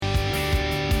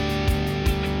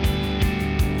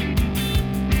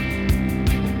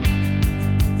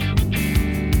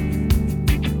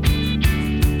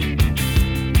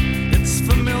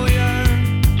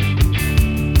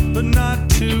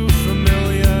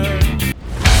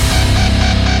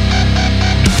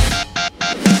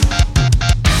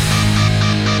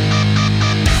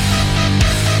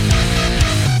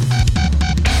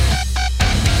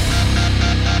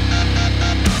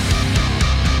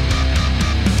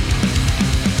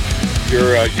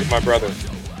You're my brother.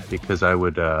 Because I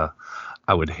would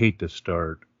hate to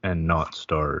start and not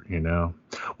start, you know.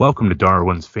 Welcome to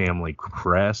Darwin's Family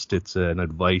Crest. It's an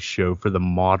advice show for the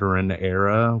modern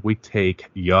era. We take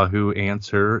Yahoo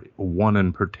Answer, one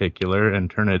in particular,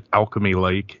 and turn it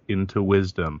alchemy-like into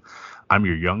wisdom. I'm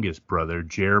your youngest brother,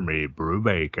 Jeremy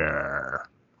Brubaker.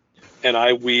 And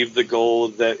I weave the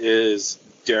gold that is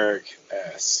Derek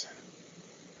S.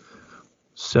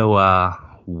 So,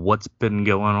 what's been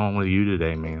going on with you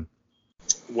today, man?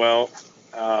 Well,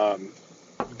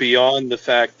 beyond the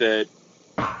fact that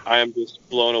I am just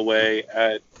blown away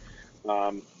at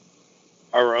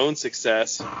our own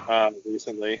success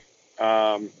recently,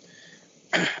 I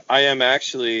am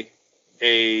actually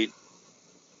a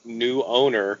new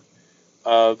owner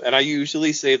of, and I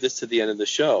usually save this to the end of the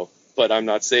show, but I'm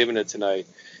not saving it tonight.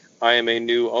 I am a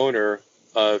new owner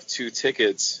of 2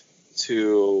 tickets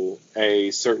to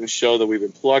a certain show that we've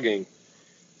been plugging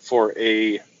for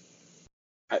I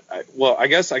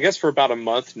guess for about a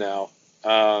month now.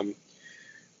 I'm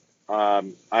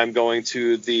going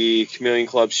to the Chameleon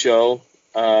Club show.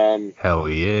 Hell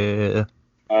yeah.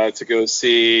 To go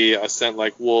see Ascent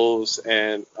Like Wolves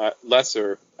and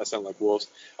lesser Ascent Like Wolves.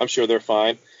 I'm sure they're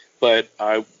fine, but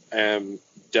I am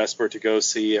desperate to go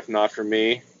see If Not For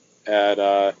Me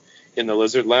at in the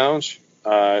Lizard Lounge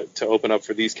to open up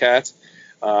for these cats.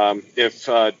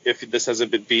 If this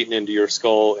hasn't been beaten into your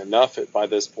skull enough by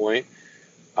this point,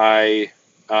 my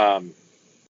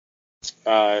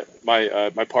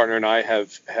partner and I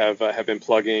have been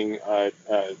plugging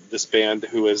this band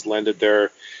who has lended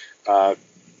their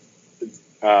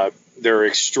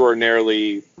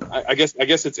extraordinarily, I guess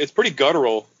it's pretty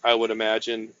guttural, I would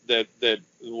imagine, that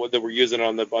we're using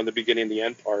on the beginning and the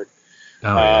end part.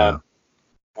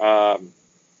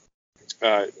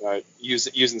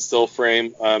 Using still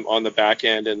frame on the back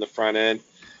end and the front end,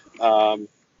 and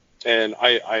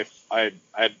I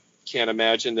can't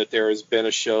imagine that there has been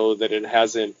a show that it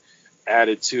hasn't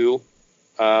added to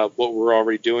what we're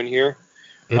already doing here.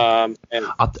 And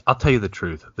I'll tell you the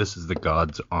truth. This is the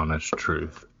God's honest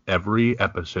truth. Every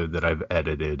episode that I've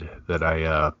edited, that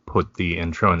I put the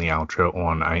intro and the outro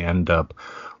on, I end up,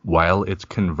 while it's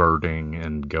converting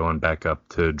and going back up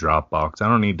to Dropbox, I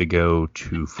don't need to go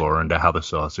too far into how the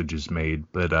sausage is made,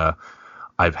 but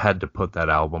I've had to put that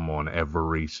album on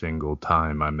every single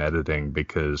time I'm editing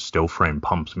because still frame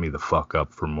pumps me the fuck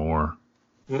up for more.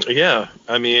 Yeah,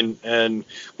 I mean, and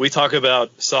we talk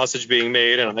about sausage being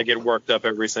made, and I get worked up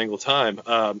every single time,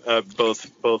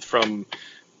 both from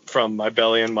my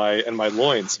belly and my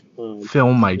loins.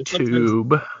 Fill my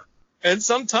tube. And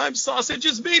sometimes sausage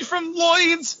is made from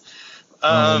loins.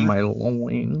 My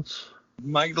loins.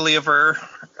 My liver.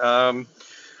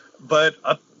 But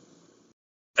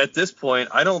at this point,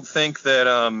 I don't think that.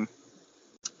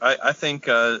 I think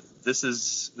this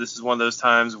is one of those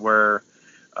times where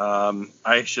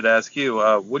I should ask you,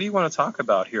 what do you want to talk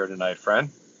about here tonight,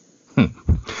 friend?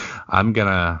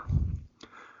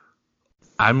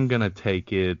 I'm gonna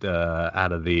take it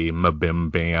out of the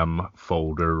Mabim Bam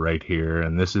folder right here,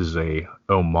 and this is a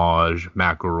homage.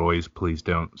 McElroy's Please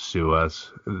Don't Sue Us.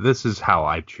 This is how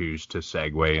I choose to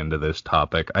segue into this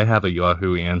topic. I have a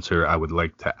Yahoo answer I would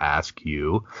like to ask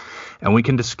you, and we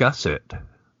can discuss it.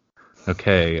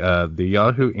 Okay, the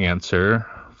Yahoo answer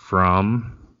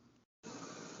from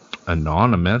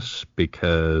Anonymous,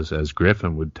 because as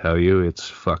Griffin would tell you, it's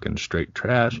fucking straight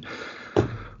trash.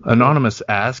 Anonymous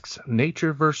asks,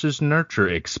 nature versus nurture,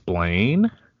 explain.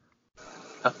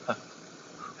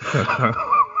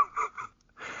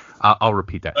 I'll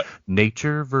repeat that.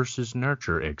 Nature versus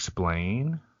nurture,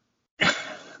 explain.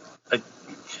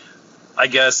 I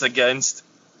guess against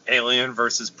Alien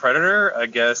versus Predator. I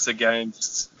guess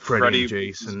against Freddy and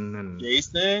Jason and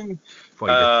Jason.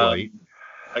 Fight.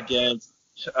 Against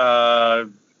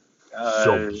Sub-Zero.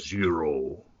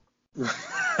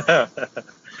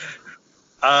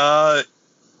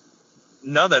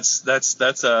 No, that's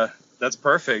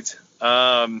perfect.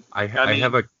 I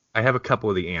have a couple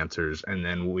of the answers, and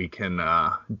then we can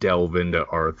delve into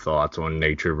our thoughts on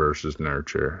nature versus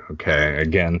nurture. Okay,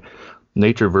 again,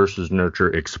 nature versus nurture,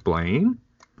 explain.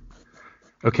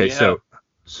 Okay, yeah.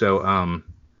 so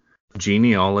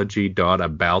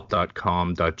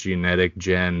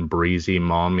genealogy.about.com.geneticgen breezy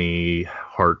mommy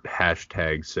heart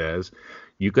hashtag says,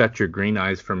 you got your green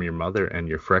eyes from your mother and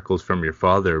your freckles from your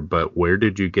father, but where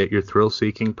did you get your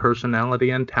thrill-seeking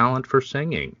personality and talent for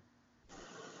singing?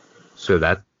 So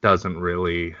that doesn't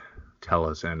really tell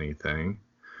us anything,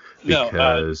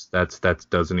 because that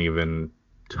doesn't even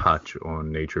touch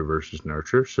on nature versus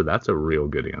nurture. So that's a real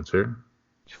good answer.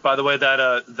 By the way,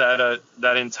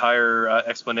 that entire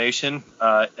explanation,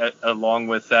 along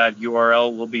with that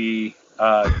URL, will be.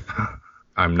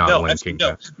 I'm not linking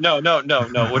that. No. We're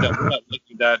not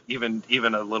linking that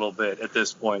even a little bit at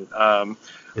this point.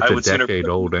 It's a decade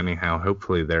old anyhow.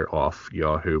 Hopefully they're off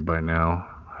Yahoo by now.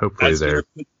 Hopefully they're.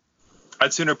 I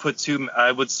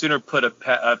would sooner put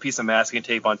a piece of masking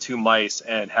tape on 2 mice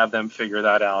and have them figure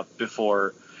that out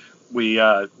before we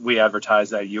advertise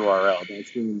that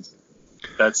URL.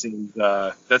 That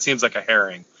seems like a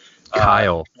herring.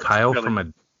 Kyle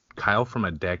from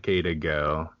a decade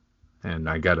ago, and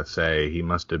I gotta say he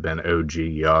must have been OG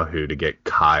Yahoo to get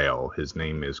Kyle. His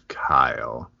name is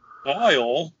Kyle.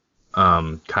 Kyle.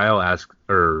 Kyle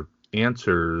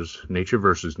answers nature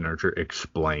versus nurture.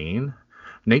 Explain.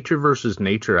 Nature versus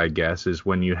nature, I guess, is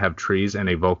when you have trees and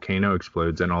a volcano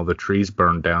explodes and all the trees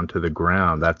burn down to the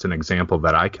ground. That's an example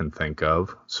that I can think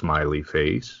of. Smiley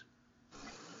face.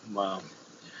 Wow.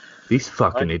 These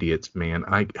fucking idiots, man.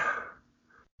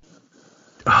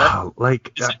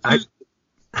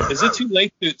 Is it too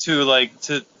late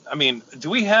to I mean, do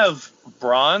we have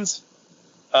bronze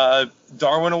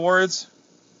Darwin Awards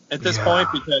at this point?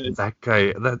 Because that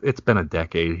guy, it's been a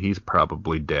decade. He's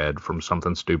probably dead from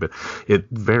something stupid. It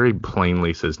very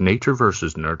plainly says nature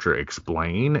versus nurture.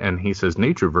 Explain, and he says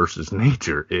nature versus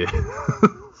nature is.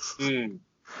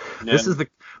 This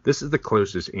is the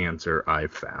closest answer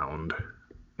I've found.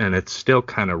 And it's still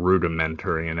kind of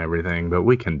rudimentary and everything, but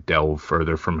we can delve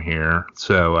further from here.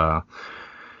 So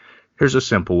here's a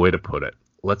simple way to put it.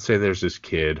 Let's say there's this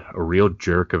kid, a real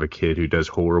jerk of a kid who does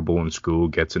horrible in school,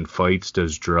 gets in fights,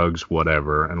 does drugs,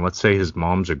 whatever. And let's say his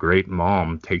mom's a great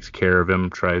mom, takes care of him,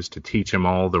 tries to teach him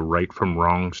all the right from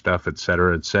wrong stuff,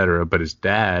 etc., etc. But his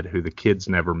dad, who the kid's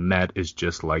never met, is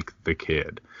just like the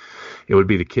kid. It would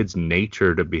be the kid's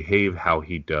nature to behave how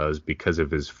he does because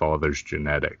of his father's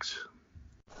genetics.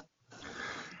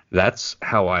 That's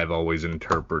how I've always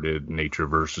interpreted nature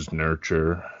versus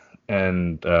nurture.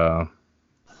 And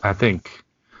I think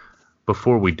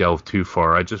before we delve too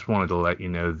far, I just wanted to let you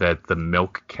know that the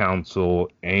Milk Council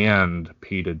and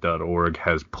PETA.org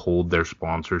has pulled their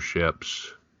sponsorships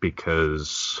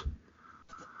because,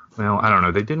 well, I don't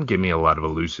know. They didn't give me a lot of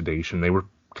elucidation. They were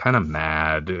kind of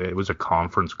mad. It was a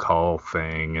conference call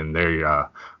thing, and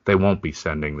they won't be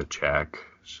sending the check.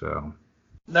 So.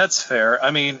 That's fair. I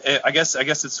mean, I guess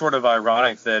it's sort of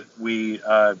ironic that we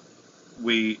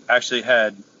actually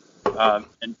had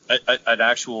an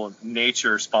actual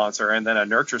nature sponsor and then a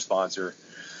nurture sponsor,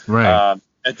 right?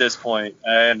 At this point,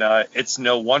 and it's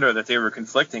no wonder that they were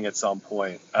conflicting at some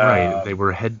point. Right, they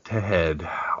were head to head,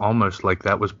 almost like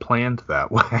that was planned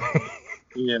that way.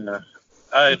 Yeah,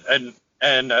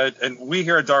 and we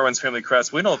here at Darwin's Family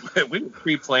Crest, we don't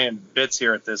pre-plan bits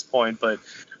here at this point, but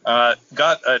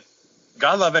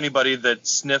God love anybody that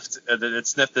sniffed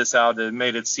this out and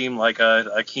made it seem like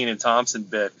a Kenan Thompson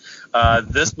bit.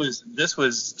 This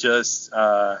was just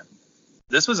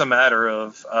this was a matter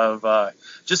of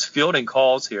just fielding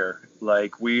calls here.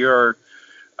 Like we're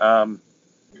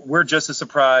just as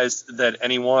surprised that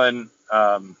anyone,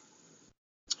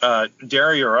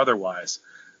 dairy or otherwise,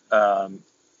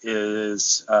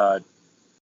 is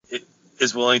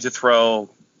willing to throw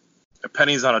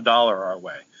pennies on a dollar our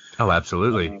way. Oh,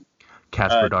 absolutely.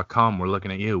 Casper.com, we're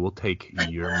looking at you. We'll take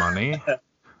your money.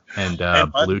 And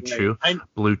Blue Chew,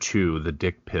 the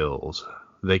dick pills.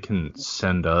 They can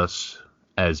send us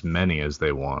as many as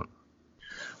they want.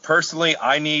 Personally,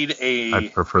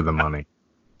 I prefer the money.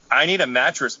 I need a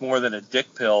mattress more than a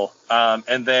dick pill.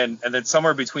 And then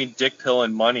somewhere between dick pill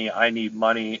and money, I need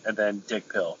money and then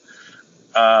dick pill.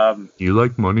 You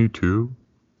like money too?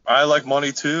 I like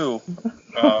money too.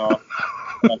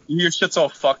 Your shit's all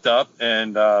fucked up,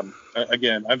 and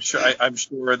again, I'm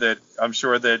sure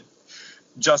that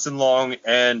Justin Long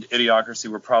and Idiocracy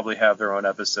will probably have their own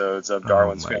episodes of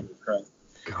Darwin's Family Crest.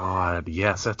 God,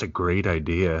 yes, that's a great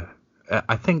idea.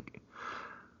 I think,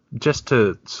 just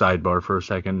to sidebar for a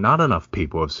second, not enough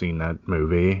people have seen that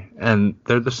movie, and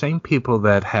they're the same people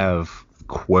that have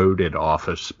quoted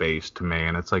Office Space to me,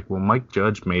 and it's like, well, Mike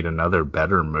Judge made another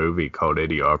better movie called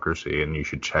Idiocracy, and you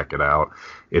should check it out.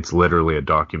 It's literally a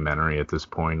documentary at this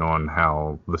point on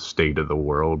how the state of the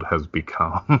world has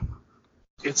become.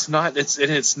 It's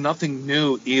nothing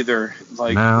new either.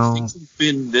 Like, no. Things have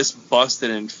been this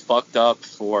busted and fucked up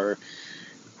for,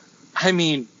 I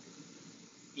mean,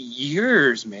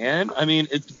 years, man. I mean,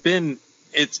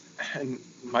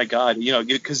 my God,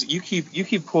 because you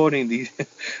keep quoting these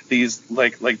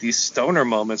these stoner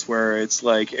moments where it's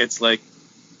like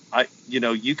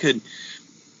you could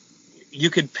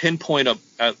pinpoint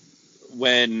at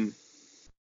when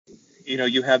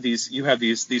you have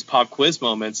these pop quiz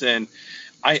moments, and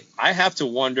I have to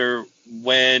wonder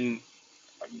when,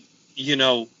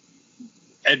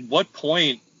 at what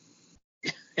point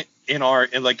in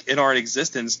our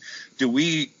existence do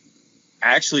we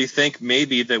actually think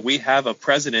maybe that we have a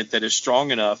president that is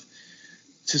strong enough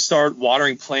to start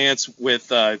watering plants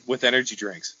with energy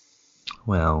drinks?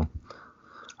 Well,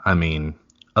 I mean,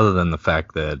 other than the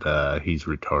fact that he's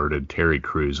retarded, Terry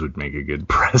Crews would make a good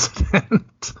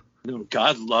president. No,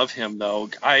 God love him though.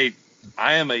 I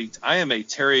am a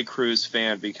Terry Crews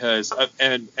fan because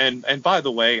and by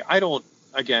the way, I don't.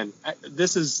 Again,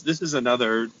 this is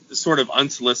another sort of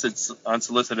unsolicited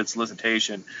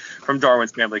solicitation from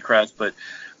Darwin's Family Crest, but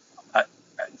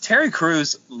Terry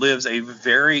Crews lives a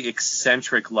very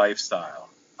eccentric lifestyle.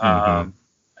 Mm-hmm.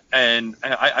 And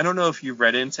I don't know if you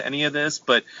read into any of this,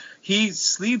 but he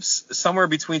sleeps somewhere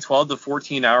between 12 to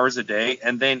 14 hours a day,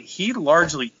 and then he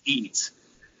largely eats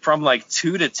from like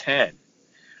 2 to 10.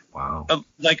 Wow.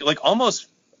 Like almost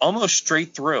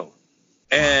straight through.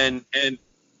 And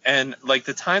like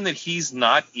the time that he's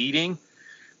not eating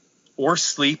or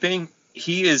sleeping,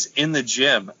 he is in the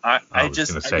gym. I was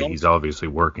going to say he's obviously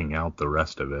working out the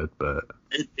rest of it, but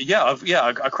yeah,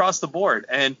 across the board,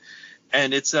 and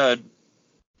it's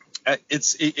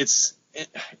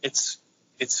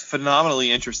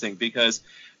phenomenally interesting because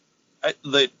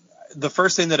the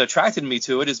first thing that attracted me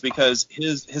to it is because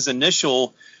his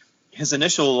initial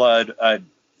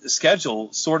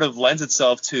schedule sort of lends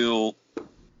itself to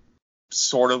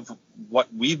sort of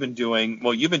what we've been doing.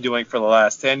 Well, you've been doing for the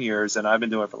last 10 years, and I've been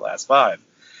doing for the last 5.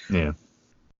 Yeah.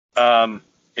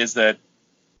 Is that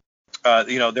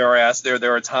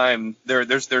there's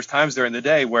times during the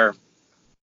day where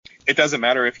it doesn't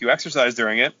matter if you exercise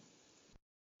during it,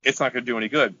 it's not going to do any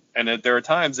good, and there are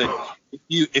times that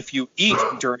if you eat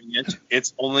during it,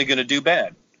 it's only going to do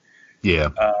bad. Yeah.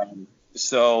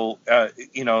 So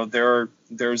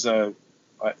there's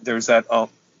that.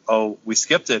 Oh, we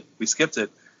skipped it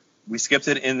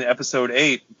in episode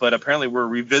 8, but apparently we're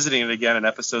revisiting it again in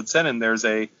episode 7. There's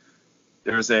a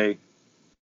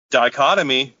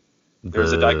dichotomy.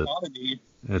 There's a dichotomy.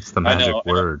 It's the magic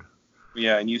word.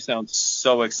 Yeah, and you sound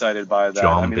so excited by that.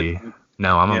 Zombie.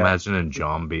 No, I'm imagining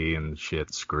zombie and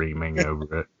shit screaming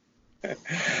over it.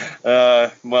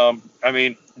 Well, I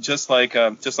mean, just like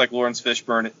Lawrence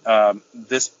Fishburne,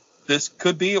 this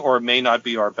could be or may not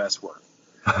be our best work.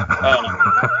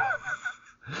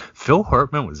 Phil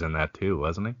Hartman was in that too,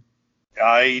 wasn't he?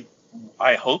 I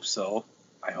hope so.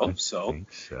 I think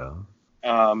so.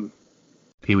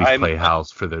 Pee-wee's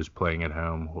Playhouse, for those playing at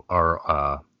home,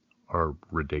 our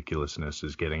ridiculousness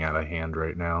is getting out of hand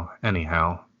right now.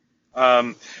 Anyhow.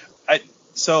 I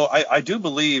do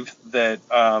believe that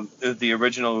the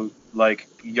original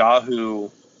Yahoo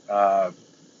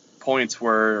points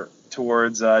were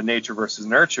towards nature versus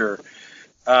nurture.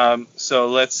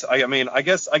 So I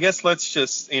guess let's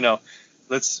just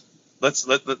let's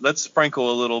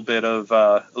sprinkle a little bit of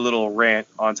a little rant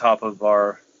on top of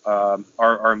our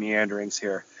meanderings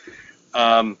here.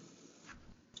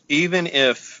 Even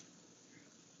if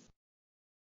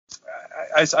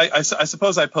I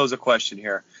suppose I pose a question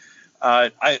here.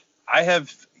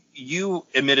 You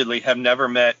admittedly have never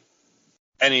met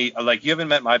you haven't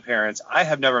met my parents. I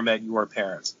have never met your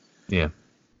parents. Yeah.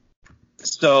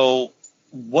 So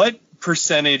what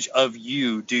percentage of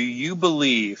you do you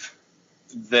believe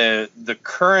the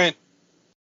current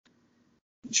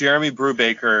Jeremy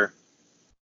Brubaker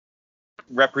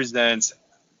represents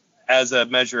as a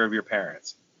measure of your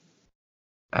parents?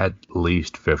 At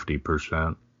least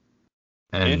 50%.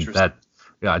 And that,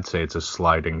 I'd say it's a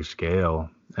sliding scale.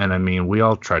 And I mean, we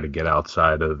all try to get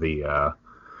outside of the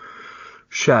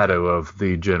shadow of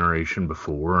the generation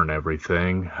before and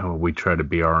everything. We try to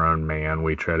be our own man.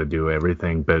 We try to do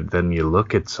everything. But then you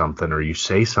look at something or you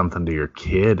say something to your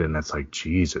kid and it's like,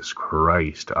 Jesus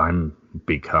Christ, I'm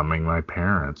becoming my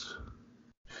parents.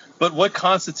 But what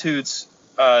constitutes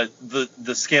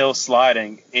the scale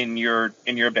sliding in your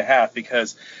behalf?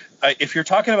 Because if you're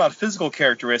talking about physical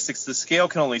characteristics, the scale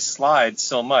can only slide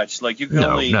so much. Like you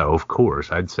can No, of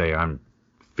course. I'd say I'm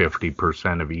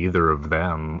 50% of either of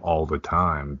them all the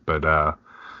time. But I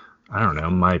don't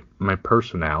know, my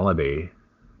personality,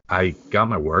 I got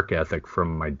my work ethic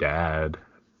from my dad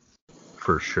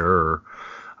for sure.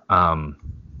 I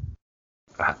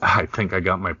think I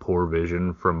got my poor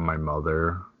vision from my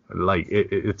mother. Like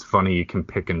it's funny, you can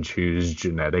pick and choose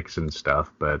genetics and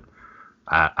stuff, but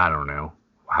I don't know.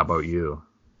 How about you?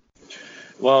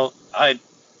 Well,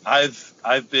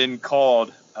 I've been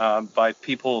called by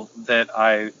people that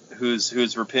whose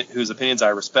opinions I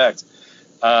respect,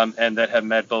 and that have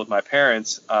met both my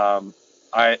parents,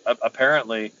 I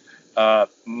apparently,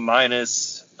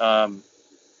 minus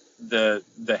the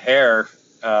hair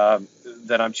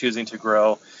that I'm choosing to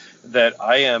grow, that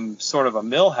I am sort of a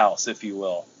Millhouse, if you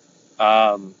will.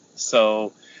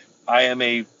 So I am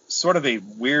a sort of a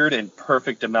weird and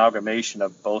perfect amalgamation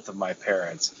of both of my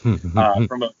parents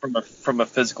from a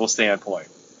physical standpoint.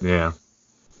 Yeah.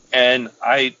 And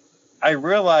I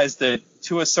realized that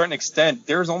to a certain extent,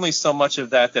 there's only so much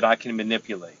of that I can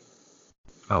manipulate.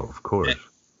 Oh, of course.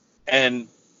 And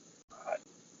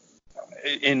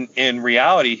in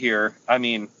reality here, I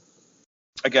mean,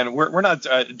 again, we're not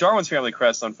Darwin's Family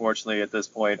Crest, unfortunately, at this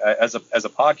point, as a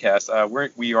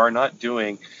podcast, we are not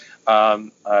doing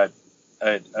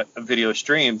video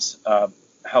streams.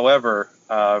 However,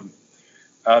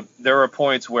 there are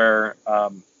points where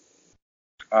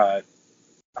I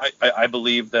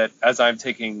believe that as I'm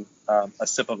taking a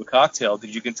sip of a cocktail, that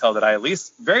you can tell that I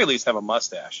very least have a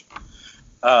mustache.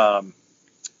 But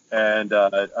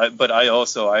I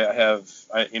also I have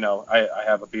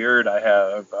a beard. I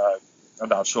have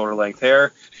about shoulder length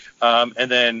hair, and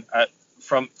then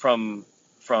from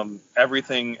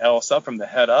everything else up, from the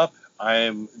head up, I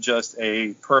am just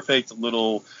a perfect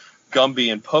little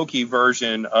Gumby and Pokey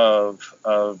version of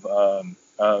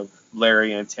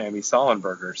Larry and Tammy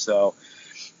Sollenberger. So,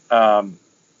 and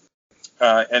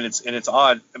it's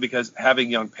odd because having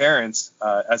young parents,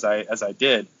 as I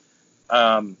did,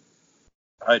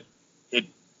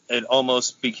 it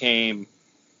almost became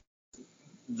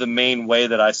the main way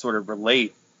that I sort of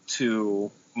relate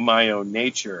to my own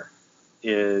nature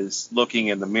is looking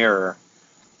in the mirror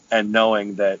and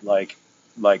knowing that I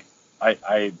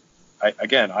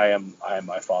am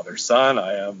my father's son.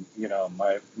 I am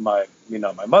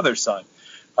my mother's son.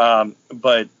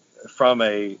 But from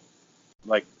a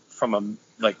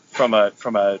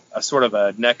sort of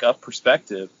a neck up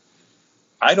perspective,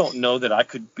 I don't know that I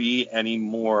could be any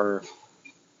more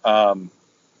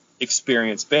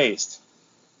experience based.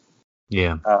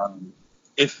 Yeah.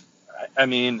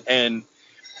 And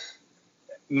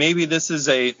maybe this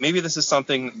is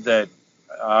something that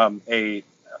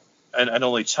an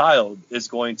only child is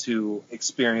going to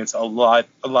experience a lot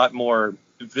more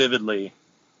vividly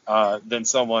than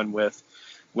someone with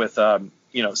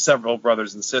several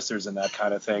brothers and sisters and that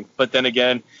kind of thing. But then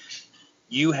again,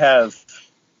 you have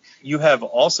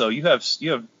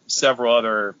several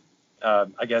other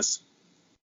I guess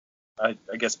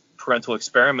parental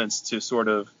experiments to sort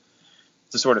of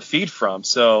feed from.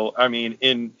 So I mean,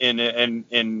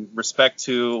 in respect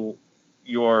to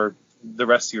the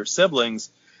rest of your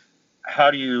siblings, how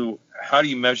do you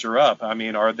measure up? I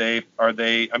mean, are they?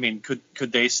 I mean,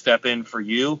 could they step in for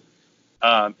you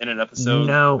in an episode?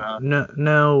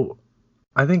 No.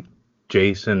 I think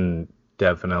Jason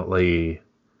definitely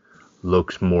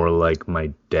looks more like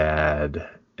my dad,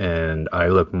 and I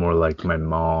look more like my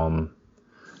mom,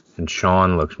 and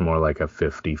Sean looks more like a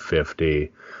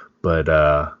 50-50. But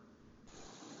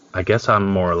I guess I'm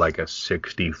more like a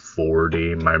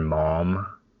 60-40 my mom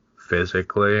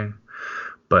physically.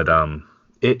 But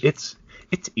it's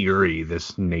eerie,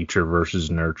 this nature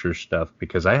versus nurture stuff,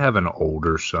 because I have an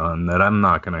older son that I'm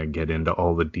not going to get into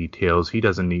all the details. He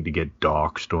doesn't need to get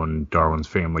doxxed on Darwin's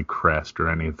Family Crest or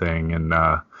anything. And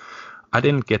I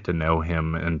didn't get to know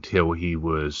him until he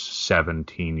was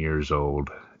 17 years old.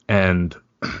 And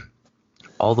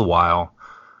all the while,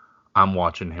 I'm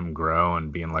watching him grow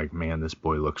and being like, man, this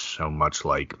boy looks so much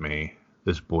like me.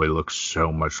 This boy looks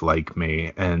so much like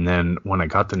me. And then when I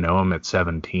got to know him at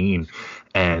 17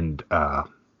 and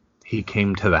he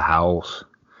came to the house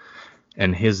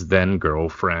and his then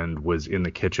girlfriend was in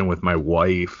the kitchen with my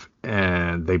wife,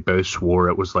 and they both swore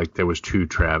it was like there was two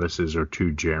Travises or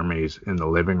two Jeremys in the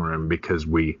living room because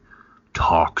we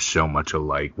talk so much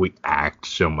alike. We act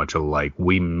so much alike.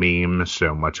 We meme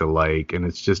so much alike. And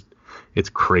it's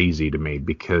crazy to me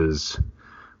because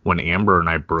when Amber and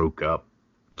I broke up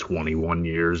 21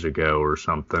 years ago or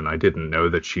something, I didn't know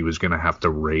that she was going to have to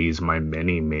raise my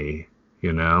mini-me,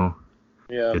 you know?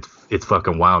 Yeah. It's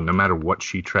fucking wild. No matter what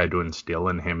she tried to instill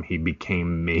in him, he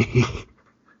became me.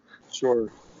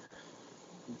 Sure.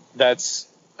 That's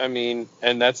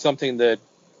something that,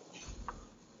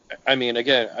 I mean,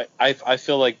 again, I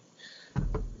feel like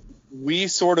we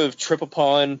sort of trip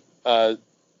upon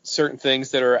certain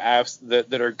things that are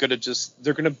that are going to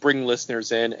they're going to bring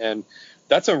listeners in, and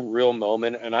that's a real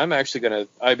moment. And I'm actually going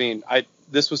to,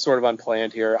 this was sort of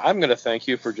unplanned here. I'm going to thank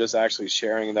you for just actually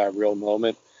sharing that real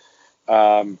moment.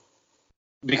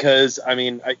 Because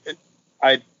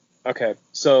okay,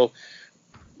 so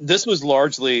this was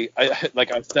largely like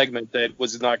a segment that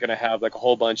was not going to have like a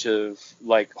whole bunch of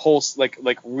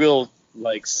real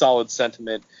solid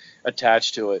sentiment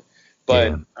attached to it. But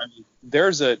I mean,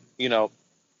 there's a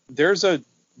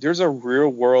real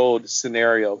world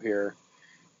scenario here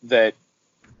that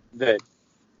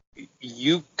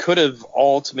you could have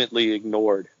ultimately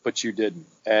ignored, but you didn't.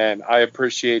 And I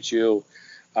appreciate you,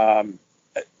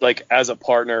 like as a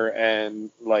partner, and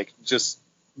like just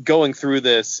going through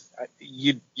this.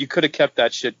 You could have kept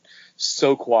that shit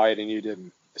so quiet, and you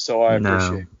didn't. So I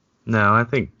appreciate it. No, I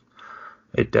think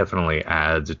it definitely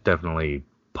adds. It definitely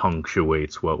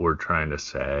punctuates what we're trying to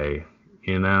say.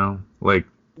 You know, like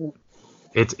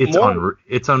it's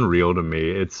unreal to me.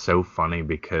 It's so funny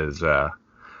because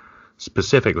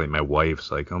specifically my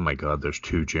wife's like, oh my god, there's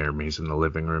 2 Jeremys in the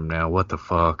living room now. What the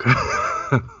fuck?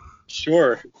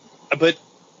 Sure, but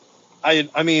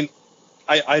I mean,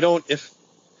 I don't, if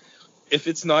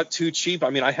it's not too cheap.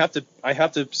 I mean, I have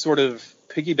to sort of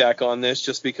piggyback on this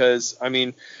just because, I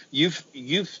mean, you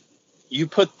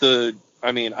put the,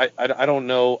 I mean, I don't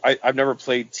know, I've never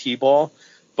played T-ball,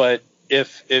 but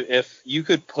if you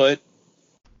could put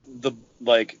the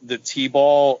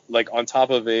T-ball like on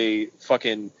top of a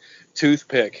fucking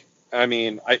toothpick, I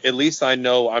mean, at least I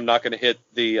know I'm not going to hit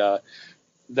the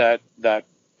that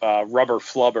rubber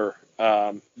flubber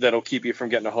that'll keep you from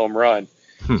getting a home run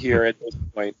here at this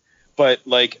point. But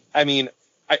like, I mean,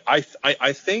 I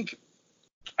think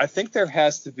there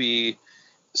has to be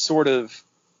sort of,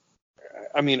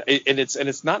 I mean, and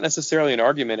it's not necessarily an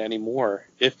argument anymore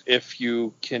if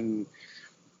you can,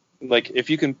 like, if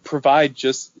you can provide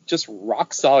just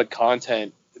rock solid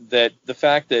content, that the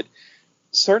fact that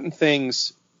certain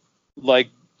things like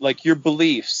your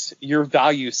beliefs, your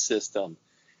value system,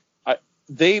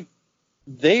 they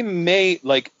may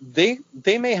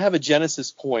have a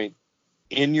genesis point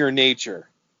in your nature,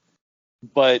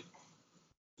 but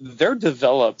they're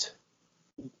developed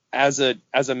as a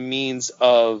means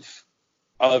of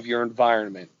your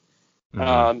environment.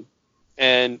 Mm-hmm.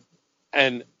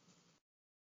 And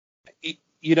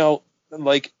you know,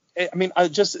 like, I mean,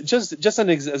 just as an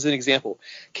example,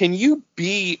 can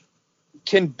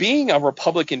being a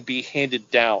Republican be handed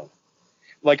down?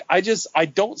 Like, I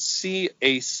don't see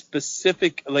a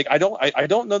specific, like, I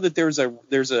don't know that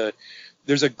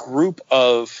there's a group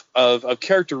of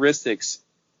characteristics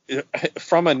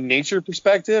from a nature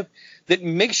perspective that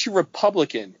makes you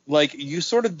Republican. Like, you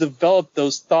sort of develop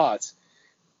those thoughts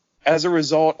as a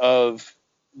result of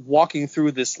walking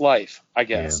through this life, I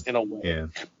guess, in a way.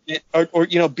 Yeah. Or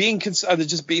you know, being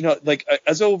just being like,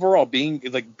 as overall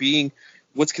being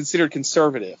what's considered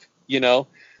conservative, you know.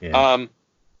 Yeah.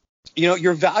 You know,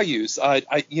 your values,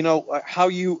 you know, how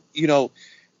you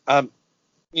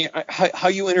how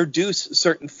you introduce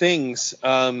certain things,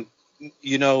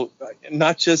 you know,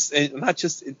 not just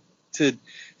to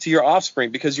your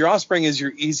offspring, because your offspring is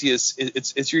your easiest,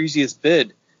 it's your easiest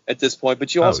bid at this point,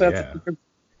 but you also have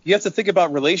to think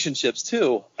about relationships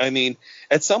too. I mean,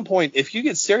 at some point, if you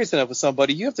get serious enough with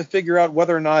somebody, you have to figure out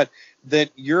whether or not that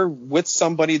you're with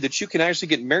somebody that you can actually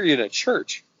get married at a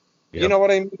church. Yep. You know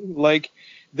what I mean? Like,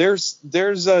 there's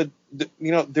a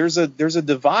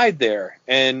divide there,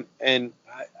 and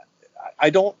I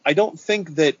don't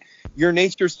think that your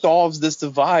nature solves this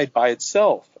divide by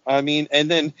itself. I mean,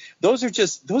 and then those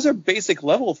are basic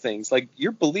level things, like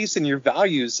your beliefs and your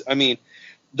values. I mean,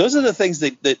 those are the things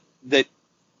that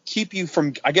keep you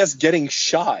from, I guess, getting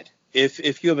shot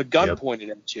if you have a gun pointed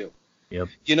at you. Yep.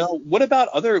 You know, what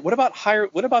about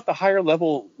the higher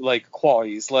level, like,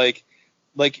 qualities, like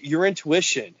your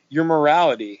intuition, your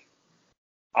morality,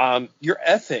 your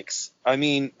ethics? I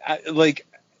mean, like,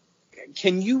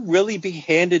 can you really be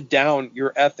handed down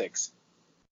your ethics?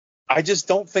 I just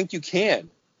don't think you can.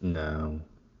 No.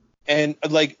 And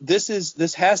like, this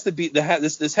has to be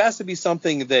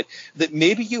something that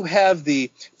maybe you have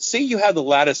the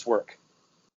lattice work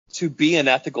to be an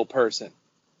ethical person.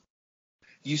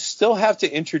 You still have to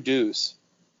introduce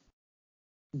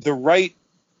the right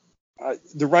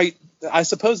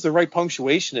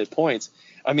punctuation at points.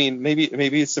 I mean, maybe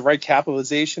it's the right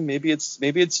capitalization, maybe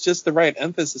it's just the right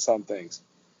emphasis on things.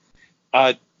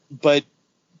 But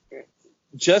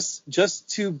just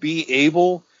to be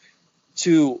able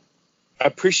to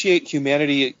appreciate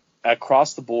humanity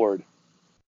across the board,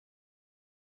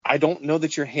 I don't know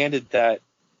that you're handed that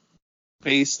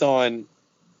based on,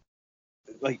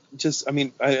 like, just, I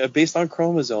mean, based on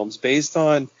chromosomes, based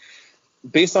on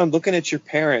looking at your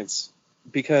parents,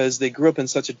 because they grew up in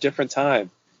such a different time.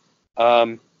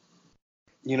 You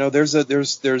know, there's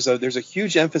a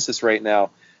huge emphasis right now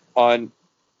on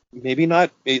maybe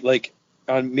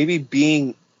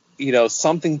being, you know,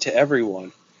 something to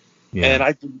everyone.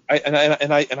 Yeah.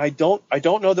 And I don't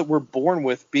know that we're born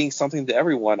with being something to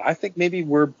everyone. I think maybe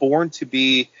we're born to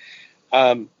be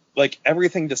like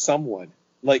everything to someone.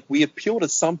 Like we appeal to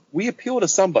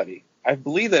somebody. I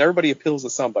believe that everybody appeals to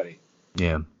somebody.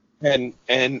 Yeah.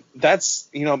 And that's,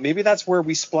 maybe that's where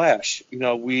we splash.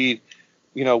 We're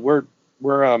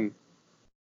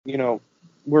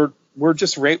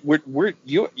just we're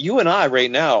you and I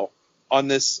right now on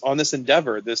this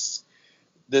endeavor, on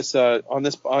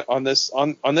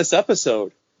this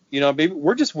episode. Maybe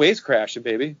we're just waves crashing,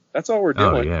 baby. That's all we're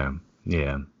doing. Oh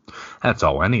yeah. That's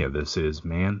all any of this is,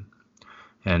 man.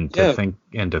 And to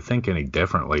think any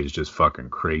differently is just fucking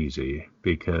crazy,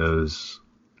 because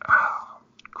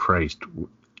Christ,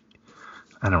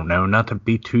 I don't know, not to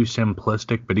be too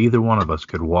simplistic, but either one of us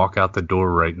could walk out the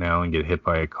door right now and get hit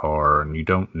by a car, and you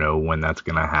don't know when that's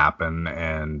going to happen.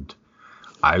 And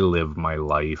I live my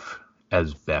life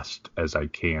as best as I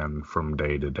can from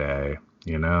day to day,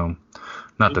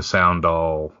 not to sound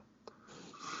all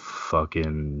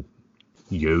fucking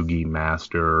yogi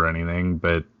master or anything,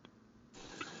 but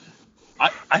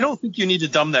I don't think you need to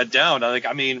dumb that down. I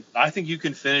think you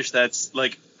can finish that.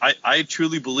 Like, I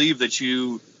truly believe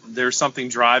that there's something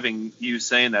driving you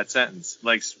saying that sentence,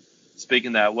 like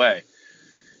speaking that way.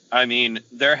 I mean,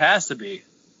 there has to be,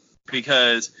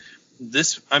 because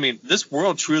this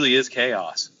world truly is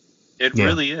chaos. It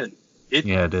really is. It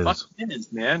fucking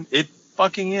is, man. It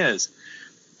fucking is.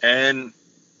 And,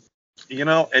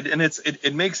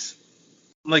 it makes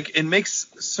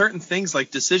certain things like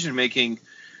decision making,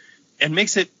 it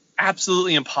makes it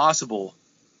absolutely impossible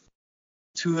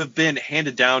to have been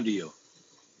handed down to you.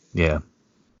 Yeah.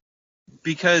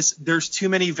 Because there's too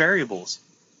many variables.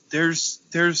 There's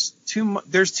too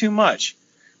much.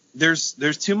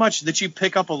 There's too much that you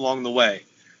pick up along the way.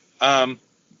 And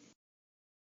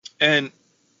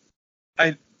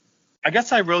I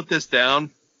guess I wrote this down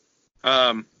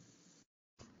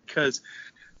because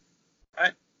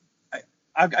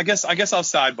I guess I'll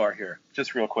sidebar here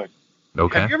just real quick.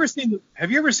 Okay. Have you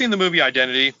ever seen the movie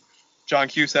Identity? John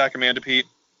Cusack, Amanda Peet.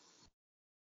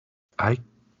 I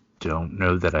don't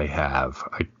know that I have.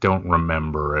 I don't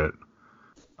remember it.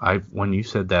 When you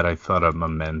said that, I thought of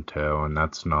Memento, and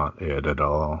that's not it at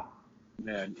all.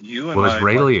 Man, was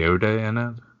Ray Liotta in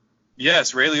it?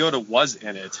 Yes, Ray Liotta was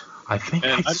in it. I think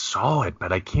I saw it,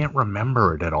 but I can't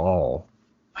remember it at all.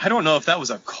 I don't know if that was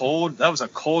a cold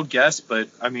guess, but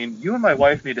I mean, you and my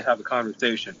wife need to have a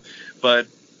conversation. But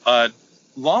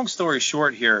long story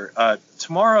short here,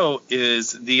 tomorrow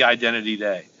is the Identity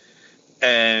Day.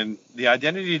 And the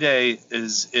Identity Day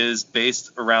is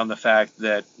based around the fact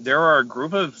that there are a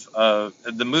group of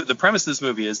the premise of this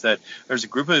movie is that there's a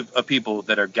group of people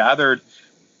that are gathered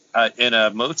in a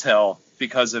motel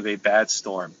because of a bad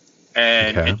storm,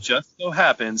 and It just so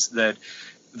happens that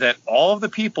all of the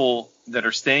people that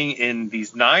are staying in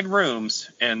these 9 rooms,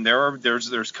 and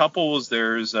there's couples,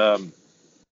 there's a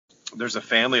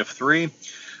family of 3.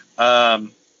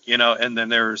 And then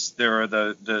there are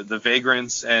the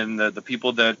vagrants and the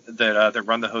people that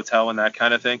run the hotel and that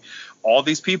kind of thing. All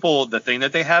these people, the thing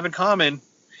that they have in common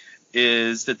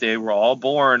is that they were all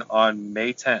born on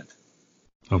May 10th.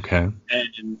 Okay.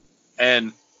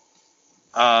 And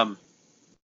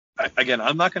again,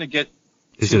 I'm not going to get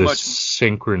Is it a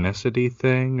synchronicity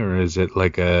thing, or is it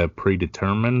like a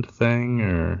predetermined thing,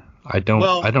 or I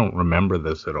don't remember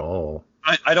this at all.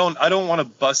 I don't want to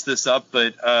bust this up,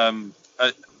 but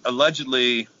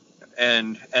allegedly,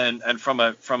 and from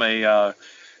a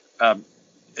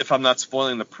if I'm not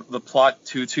spoiling the plot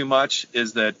too much,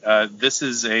 is that this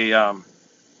is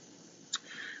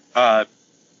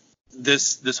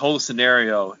this whole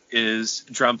scenario is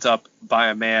dreamt up by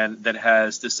a man that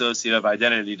has dissociative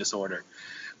identity disorder,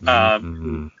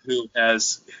 who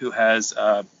has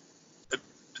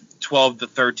 12 to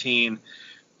 13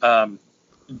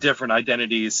 different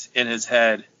identities in his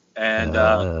head, and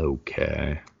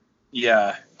okay.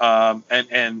 Yeah,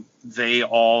 and they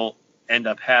all end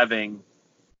up having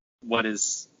what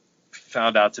is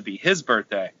found out to be his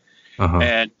birthday,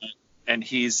 and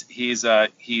he's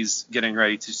getting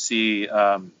ready to see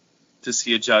a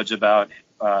judge about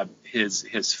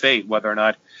his fate, whether or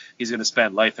not he's going to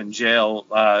spend life in jail,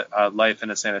 life in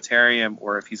a sanitarium,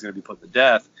 or if he's going to be put to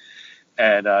death.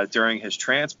 And during his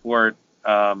transport,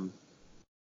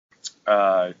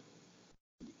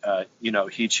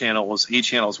 he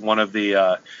channels one of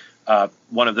the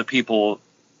people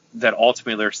that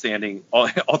ultimately are staying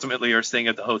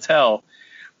at the hotel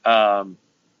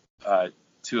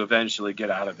to eventually get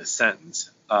out of his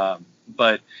sentence.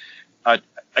 But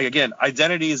again,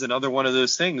 identity is another one of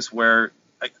those things where,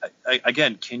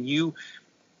 again, can you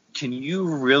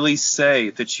really say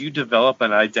that you develop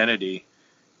an identity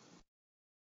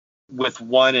with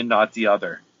one and not the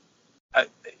other?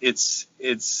 It's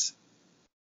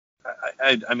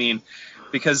I mean,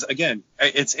 because again,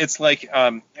 it's like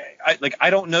I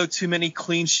don't know too many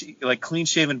clean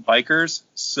shaven bikers,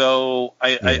 so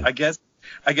I guess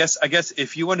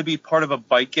if you want to be part of a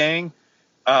bike gang,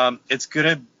 it's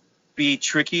gonna be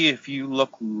tricky if you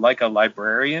look like a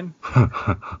librarian.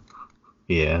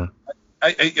 Yeah.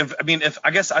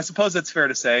 I guess I suppose that's fair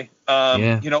to say.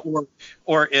 Yeah.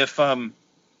 Or if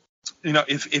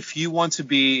if you want to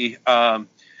be let's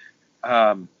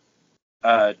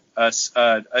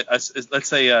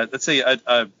say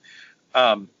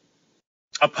a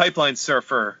pipeline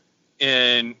surfer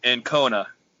in Kona,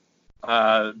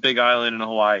 Big Island in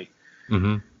Hawaii.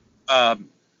 Mm-hmm.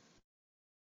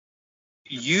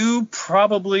 You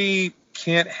probably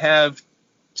can't have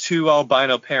two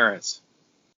albino parents.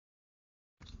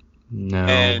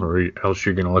 No, or else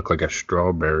you're gonna look like a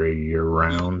strawberry year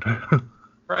round.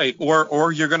 Right,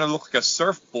 or you're gonna look like a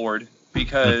surfboard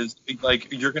because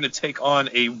like you're gonna take on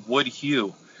a wood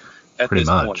hue at Pretty this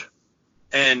much. point.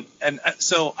 And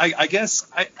so I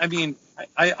guess I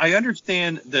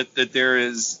understand that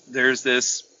there's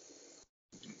this,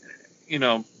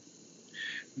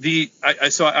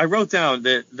 so I wrote down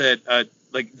that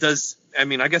like does. I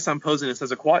guess I'm posing this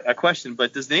as a question,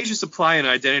 but does nature supply an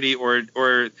identity or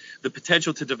the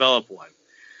potential to develop one?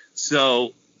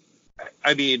 So,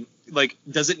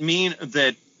 does it mean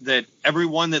that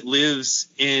everyone that lives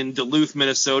in Duluth,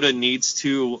 Minnesota needs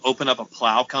to open up a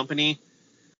plow company?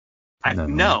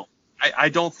 No, I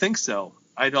don't think so.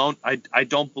 I don't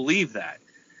believe that.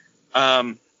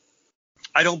 I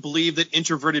don't believe that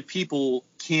introverted people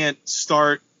can't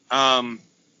start or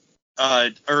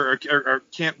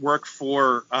can't work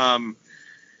for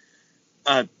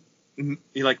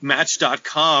like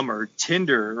Match.com or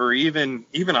Tinder or even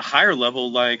a higher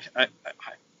level, like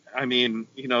maybe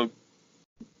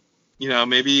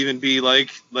even be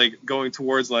like going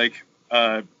towards like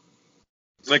a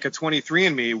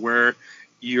 23andMe where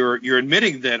you're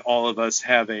admitting that all of us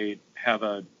have an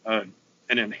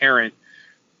inherent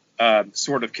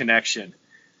sort of connection.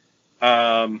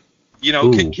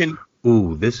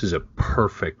 Ooh, this is a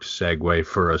perfect segue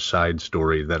for a side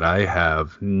story that I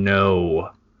have no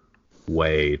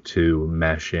way to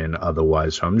mesh in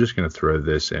otherwise, so I'm just going to throw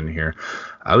this in here.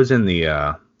 I was in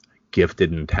the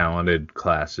gifted and talented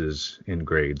classes in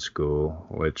grade school,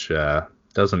 which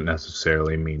doesn't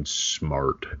necessarily mean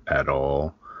smart at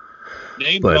all.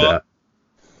 But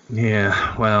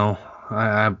yeah, well,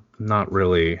 I'm not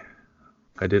really.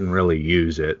 I didn't really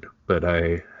use it, but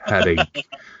I had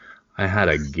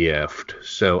a gift.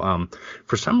 So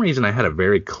for some reason I had a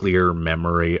very clear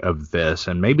memory of this,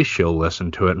 and maybe she'll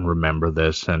listen to it and remember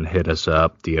this and hit us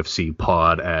up,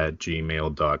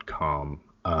 dfcpod@gmail.com.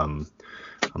 I'm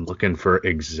looking for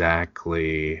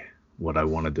exactly what I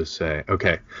wanted to say.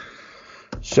 Okay.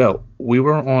 So we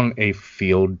were on a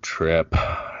field trip,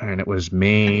 and it was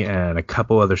me and a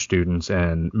couple other students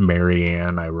and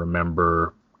Marianne. I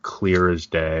remember clear as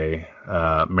day.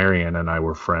 Marianne and I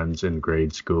were friends in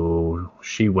grade school.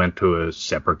 She went to a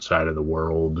separate side of the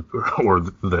world, or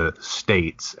the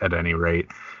States at any rate.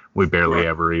 We barely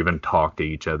ever even talk to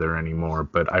each other anymore,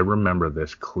 but I remember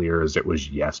this clear as it was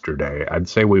yesterday. I'd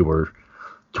say we were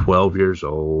 12 years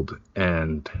old,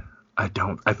 and I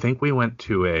think we went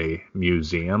to a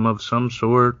museum of some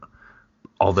sort,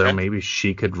 although maybe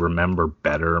she could remember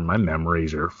better. My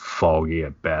memories are foggy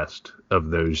at best of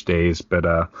those days, but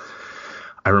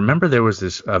I remember there was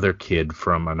this other kid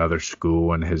from another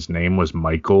school, and his name was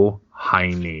Michael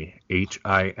Hiney,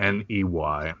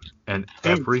 Hiney, and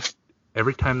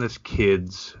every time this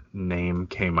kid's name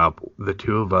came up, the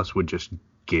two of us would just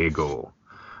giggle.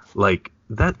 Like,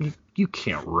 that, you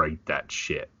can't write that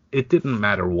shit. It didn't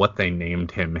matter what they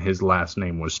named him, his last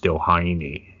name was still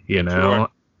Hiney, you know? Sure.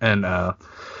 And I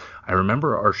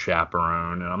remember our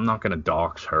chaperone, and I'm not going to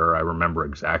dox her, I remember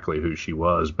exactly who she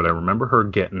was, but I remember her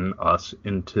getting us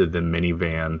into the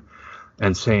minivan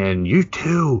and saying, "You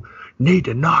two need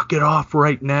to knock it off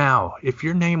right now. If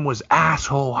your name was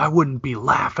Asshole, I wouldn't be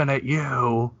laughing at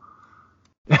you."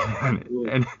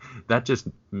 and that just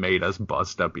made us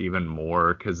bust up even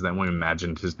more, because then we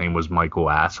imagined his name was Michael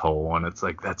Asshole, and it's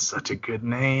like, that's such a good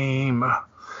name. Yeah.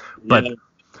 But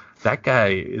that guy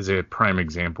is a prime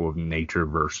example of nature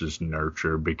versus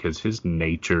nurture, because his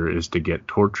nature is to get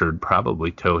tortured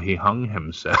probably till he hung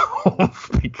himself.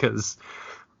 Because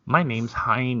my name's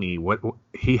Hiney.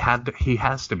 He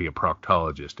has to be a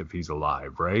proctologist if he's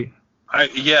alive, right?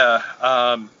 It's,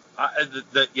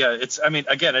 I mean,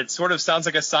 again, it sort of sounds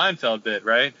like a Seinfeld bit,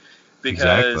 right?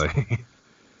 Because, exactly.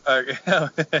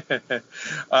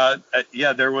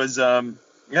 There was,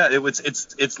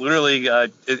 it's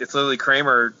literally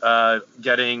Kramer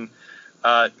getting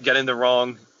getting the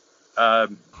wrong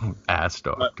ass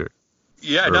doctor.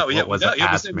 Yeah, or no, yeah, what was no, it?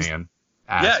 Ass man.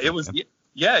 Ass yeah, man.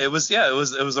 it was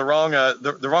the wrong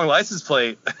the wrong license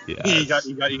plate. Yes.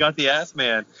 you got the ass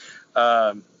man.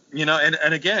 And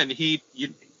again,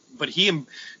 but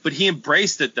he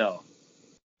embraced it though,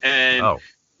 and Oh,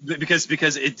 because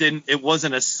it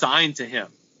wasn't assigned to him.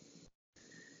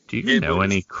 do you know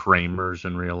any Kramers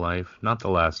in real life? Not the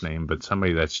last name, but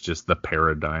somebody that's just the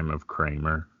paradigm of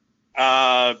Kramer.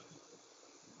 I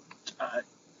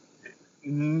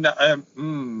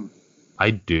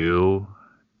do,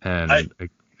 and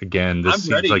again, this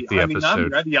seems like the episode. I'm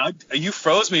ready. You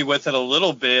froze me with it a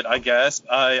little bit, I guess.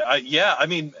 I'm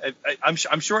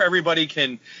sure everybody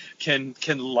can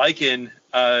liken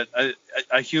a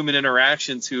human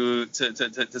interaction to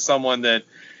someone that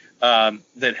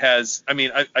has. I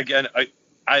mean,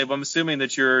 I'm assuming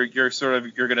that you're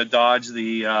going to dodge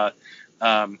the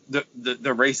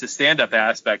racist stand-up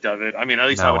aspect of it. I mean, at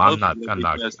least I would hope.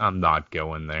 I'm not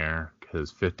going there.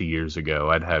 Because 50 years ago,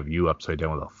 I'd have you upside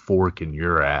down with a fork in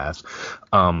your ass.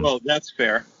 Well, that's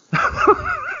fair.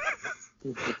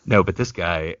 No, but this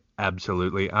guy,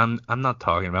 absolutely. I'm not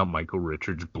talking about Michael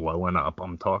Richards blowing up.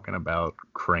 I'm talking about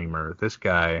Kramer. This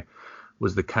guy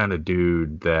was the kind of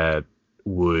dude that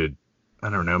would, I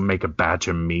don't know, make a batch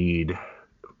of mead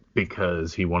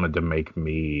because he wanted to make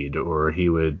mead, or he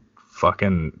would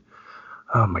fucking...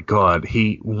 Oh my God!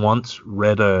 He once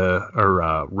ran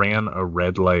a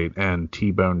red light and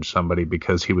T-boned somebody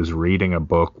because he was reading a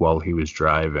book while he was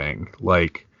driving.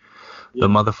 Like, the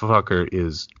motherfucker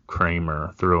is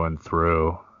Kramer through and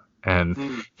through.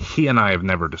 And he and I have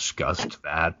never discussed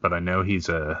that, but I know he's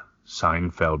a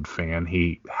Seinfeld fan.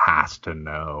 He has to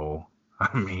know.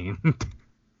 I mean,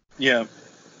 yeah,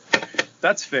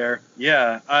 that's fair.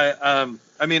 Yeah, I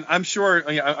mean, I'm sure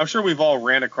we've all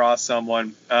ran across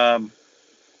someone.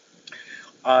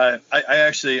 I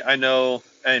know,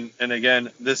 and again,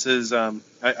 this is,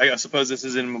 I suppose this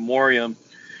is in memoriam.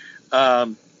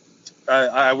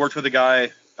 I worked with a guy,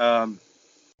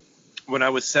 when I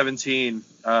was 17.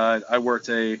 I worked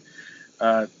a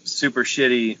super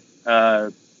shitty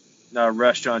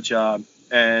restaurant job,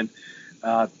 and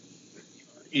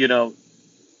it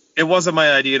wasn't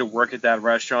my idea to work at that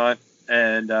restaurant,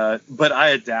 and but I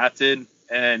adapted,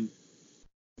 and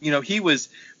he was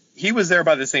there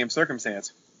by the same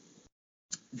circumstance.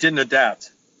 Didn't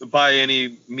adapt by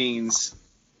any means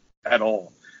at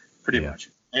all, pretty much.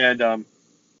 And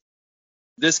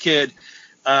this kid,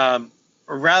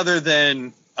 rather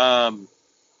than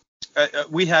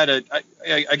we had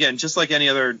again, just like any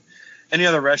other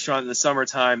restaurant in the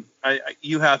summertime,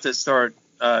 you have to start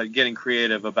getting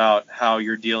creative about how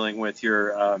you're dealing with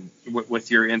your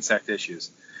insect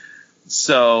issues.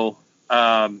 So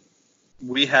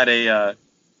we had a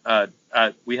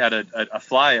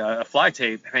fly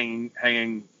tape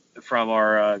hanging from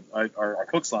our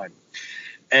cook's line,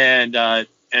 and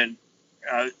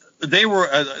they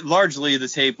were largely, the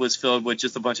tape was filled with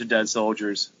just a bunch of dead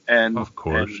soldiers, and of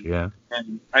course,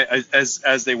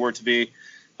 as they were to be,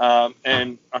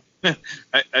 and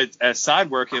as side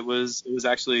work, it was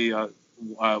actually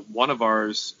one of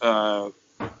ours to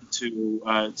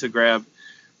grab.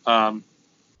 And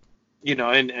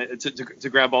to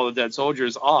grab all the dead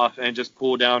soldiers off and just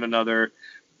pull down another,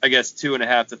 I guess,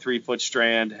 2.5 to 3 foot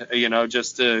strand,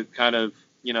 just to kind of,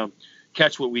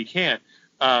 catch what we can.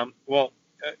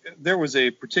 There was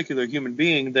a particular human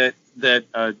being that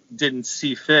didn't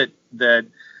see fit that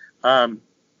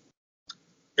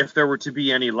if there were to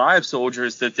be any live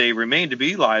soldiers, that they remained to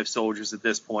be live soldiers at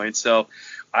this point. So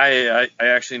I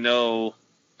actually know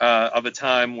of a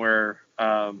time where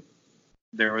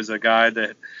there was a guy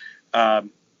that took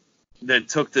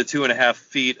the 2.5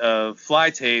 feet of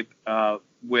fly tape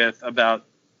with about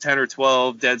 10 or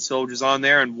 12 dead soldiers on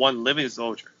there and one living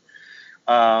soldier,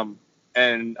 and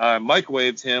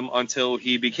microwaved him until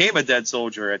he became a dead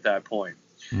soldier at that point.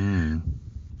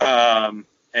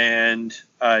 And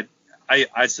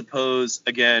I suppose,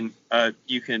 again,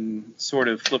 you can sort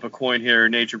of flip a coin here,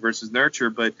 nature versus nurture,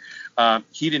 but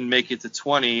he didn't make it to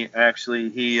 20. Actually,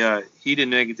 he didn't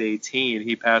make it to 18.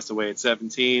 He passed away at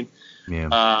 17.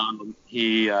 Yeah.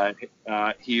 He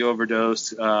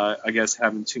overdosed, I guess,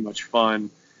 having too much fun,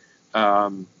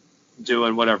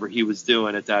 doing whatever he was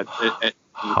doing at that at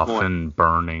huffing,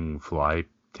 burning fly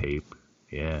tape.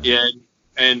 Yeah. Yeah,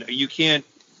 and you can't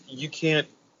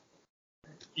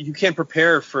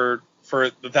prepare for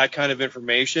that kind of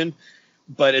information,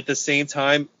 but at the same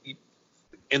time,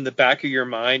 in the back of your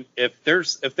mind, if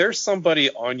there's somebody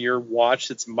on your watch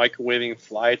that's microwaving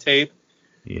fly tape,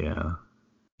 yeah,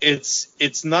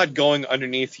 it's not going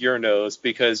underneath your nose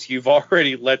because you've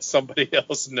already let somebody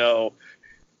else know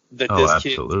that this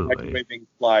kid is microwaving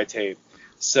fly tape.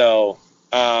 So,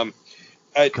 God,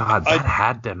 that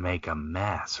had to make a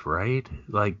mess, right?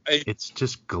 Like, it's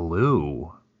just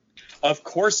glue. Of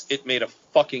course, it made a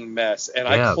fucking mess, and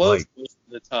I closed most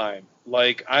of the time.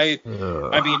 Like, I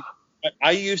mean,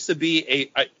 I used to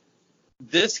be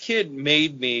this kid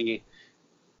made me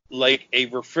like a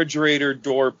refrigerator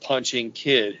door punching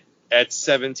kid at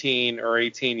 17 or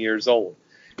 18 years old.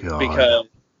 God.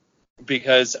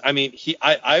 Because I mean,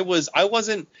 I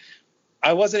wasn't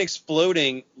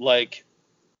exploding like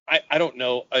I don't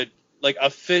know, a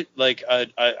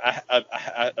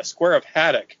square of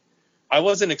haddock. I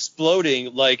wasn't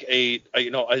exploding like a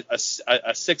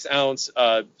 6 ounce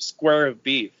square of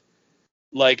beef.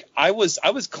 Like I was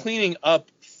cleaning up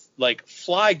like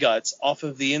fly guts off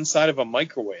of the inside of a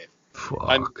microwave.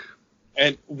 Fuck.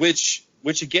 And which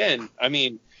again, I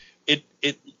mean, it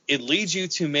leads you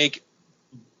to make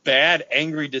bad,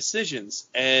 angry decisions,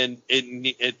 and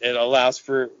it allows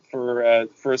for a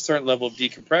certain level of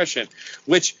decompression.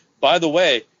 Which, by the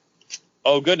way,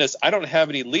 oh goodness, I don't have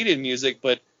any lead-in music,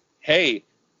 but hey,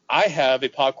 I have a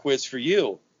pop quiz for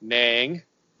you, Nang.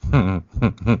 That's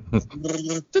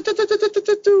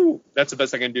the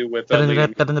best I can do with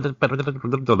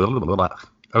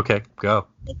Okay, go.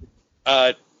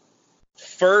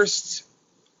 First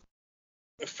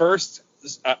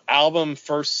album,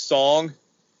 first song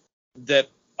that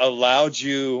allowed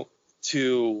you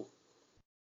to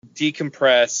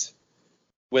decompress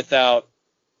without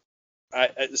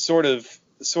sort of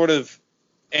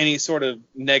any sort of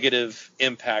negative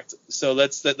impact. So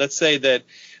let's say that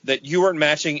you weren't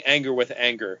matching anger with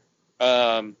anger.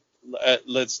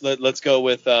 Let's go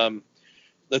with a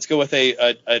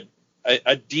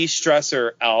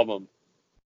de-stressor album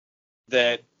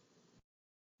that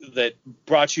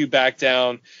brought you back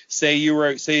down. Say you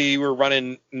were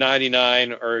running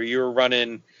 99, or you were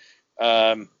running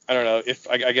I don't know,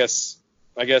 I guess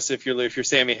if you're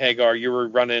Sammy Hagar, you were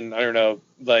running, I don't know,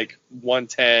 like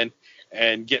 110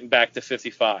 and getting back to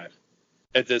 55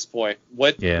 at this point.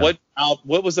 What was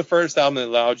the first album that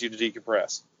allowed you to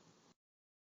decompress?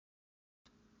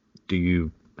 Do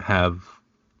you have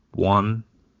one?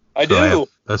 I do. I have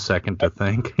a second to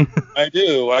think. I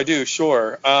do,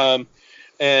 sure.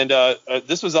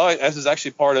 This is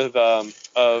actually part of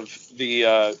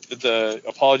the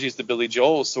Apologies to Billy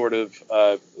Joel sort of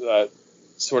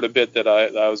bit that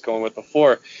I was going with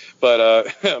before.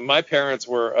 But my parents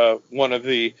were one of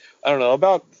the, I don't know,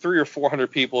 about 300 or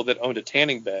 400 people that owned a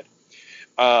tanning bed.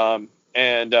 And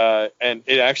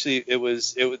it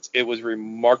was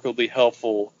remarkably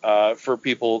helpful for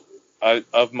people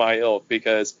of my ilk,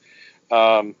 because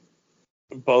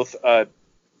both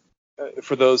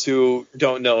for those who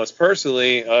don't know us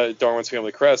personally, Darwin's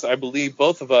Family Crest, I believe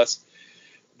both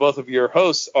of your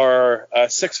hosts are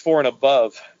 6'4" and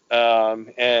above,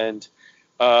 and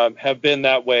have been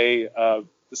that way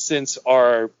since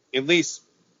our at least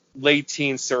late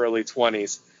teens to early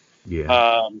 20s.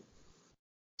 Yeah.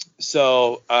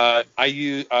 So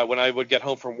when I would get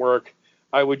home from work,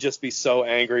 I would just be so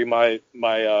angry. My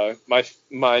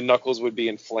knuckles would be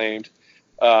inflamed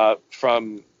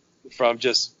from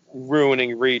just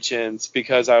ruining reach-ins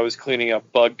because I was cleaning up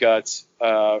bug guts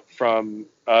from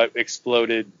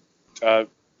exploded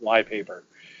fly paper.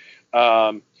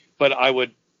 But I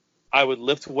would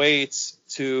lift weights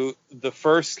to the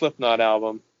first Slipknot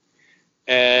album,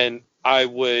 and I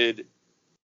would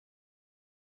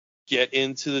get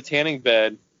into the tanning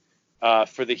bed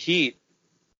for the heat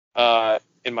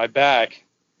in my back,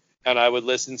 and I would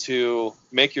listen to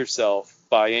Make Yourself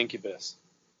by Incubus.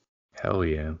 Hell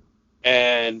yeah.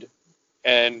 And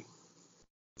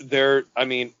there, I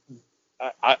mean,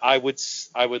 I would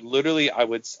stay.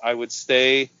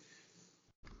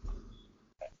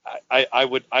 I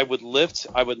would lift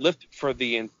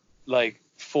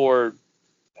for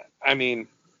I mean,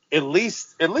 at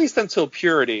least until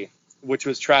Purity, which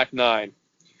was track 9,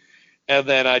 and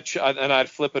then I'd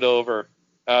flip it over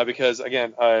because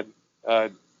again, to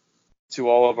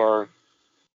all of our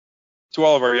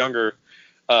younger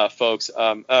folks,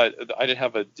 I didn't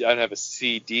have a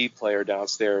CD player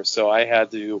downstairs, so I had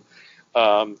to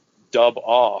dub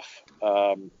off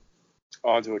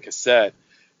onto a cassette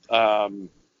and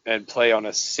play on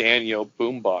a Sanyo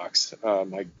boombox.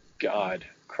 My God,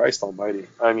 Christ Almighty!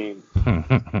 I mean,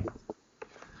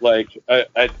 like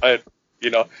I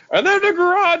and then the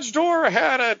garage door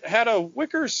had a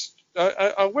wicker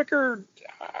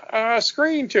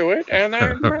screen to it, and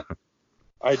then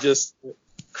I just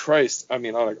Christ,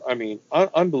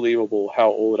 unbelievable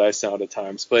how old I sound at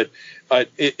times. But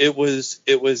it was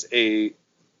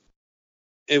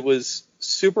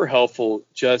super helpful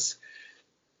just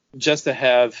to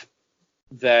have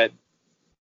that,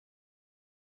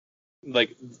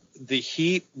 like, the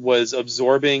heat was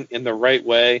absorbing in the right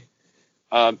way,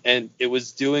 and it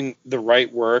was doing the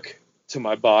right work to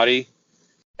my body.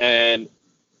 And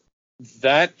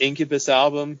that Incubus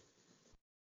album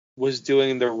was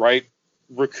doing the right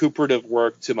recuperative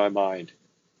work to my mind,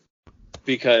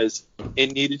 because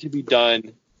it needed to be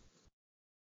done,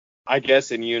 I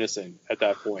guess, in unison at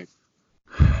that point.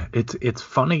 It's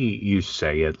funny you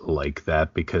say it like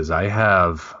that, because I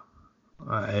have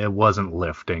it wasn't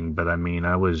lifting, but I mean,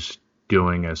 I was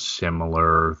doing a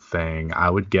similar thing. I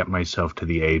would get myself to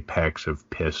the apex of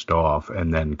pissed off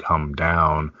and then come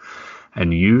down.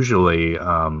 And usually,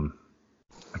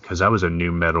 because I was a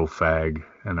new metal fag,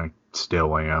 and I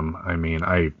still am. I mean,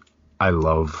 I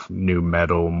love new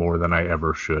metal more than I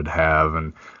ever should have.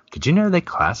 And did you know they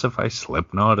classify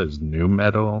Slipknot as new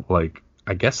metal? Like,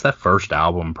 I guess that first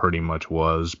album pretty much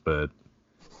was, but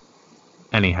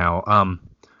anyhow,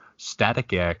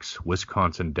 Static X,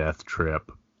 Wisconsin Death Trip,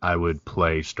 I would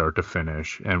play start to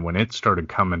finish, and when it started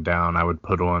coming down, I would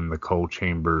put on the Coal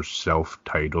Chambers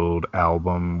self-titled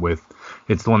album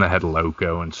it's the one that had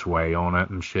Loco and Sway on it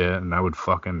and shit, and I would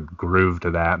fucking groove to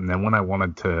that. And then when I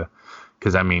wanted to,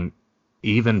 because I mean,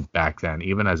 even back then,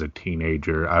 even as a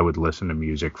teenager, I would listen to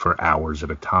music for hours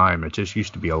at a time. It just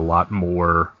used to be a lot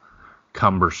more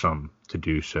cumbersome to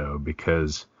do so,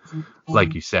 because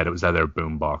like you said, it was either a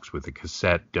boombox with a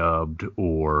cassette dubbed,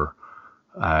 or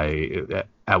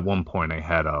at one point I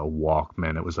had a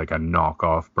Walkman. It was like a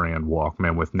knockoff brand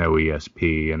Walkman with no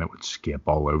ESP, and it would skip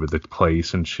all over the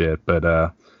place and shit.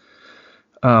 But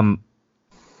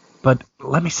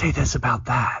let me say this about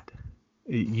that.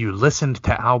 You listened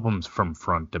to albums from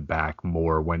front to back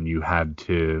more when you had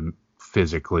to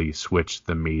physically switch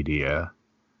the media.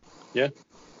 Yeah.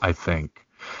 I think.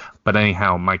 But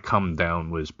anyhow, my come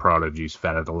down was Prodigy's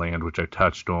Fat of the Land, which I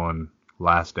touched on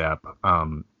last ep.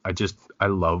 I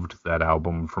loved that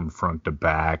album from front to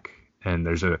back, and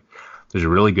there's a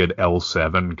really good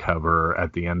L7 cover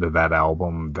at the end of that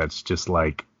album that's just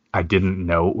like, I didn't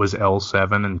know it was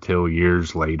L7 until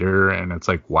years later, and it's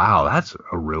like, wow, that's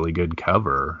a really good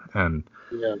cover. And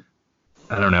yeah,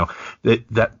 I don't know,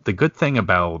 that the good thing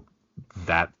about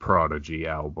that Prodigy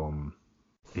album,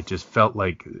 it just felt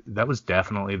like that was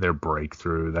definitely their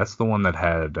breakthrough. That's the one that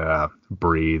had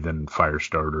Breathe and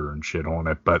Firestarter and shit on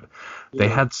it. But they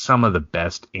had some of the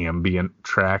best ambient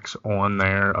tracks on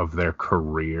there of their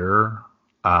career.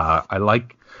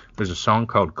 There's a song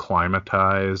called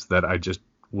Climatize that I just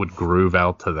would groove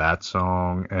out to that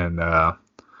song. And I'm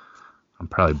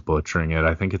probably butchering it.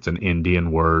 I think it's an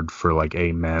Indian word for like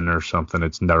amen or something.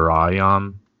 It's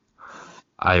Narayan.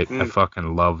 I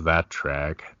fucking love that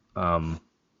track.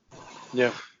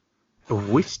 Yeah.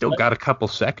 We still got a couple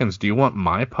seconds. Do you want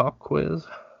my pop quiz?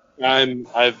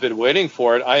 I've been waiting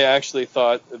for it. I actually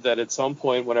thought that at some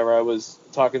point, whenever I was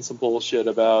talking some bullshit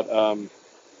about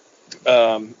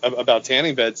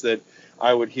tanning beds, that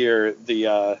I would hear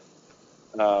the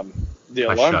alarm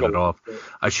go.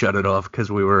 I shut it off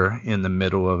because we were in the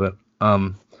middle of it.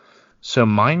 So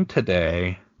mine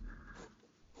today,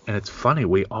 and it's funny,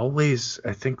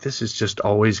 I think this is just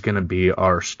always going to be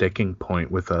our sticking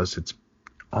point with us. It's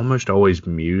almost always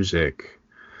music.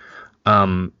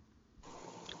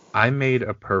 I made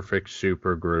a perfect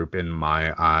super group in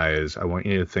my eyes. I want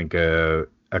you to think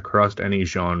across any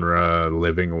genre,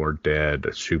 living or dead,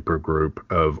 a super group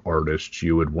of artists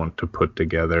you would want to put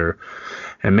together,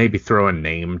 and maybe throw a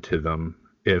name to them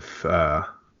if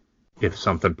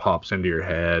something pops into your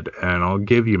head. And I'll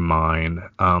give you mine.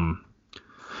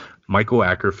 Michael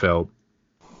Ackerfeld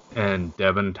and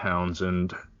Devin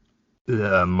Townsend.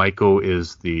 Michael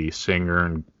is the singer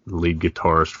and lead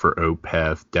guitarist for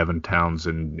Opeth. Devin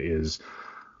Townsend is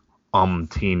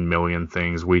umpteen million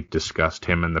things. We discussed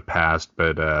him in the past,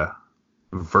 but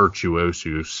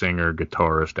virtuoso, singer,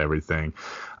 guitarist, everything.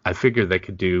 I figured they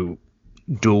could do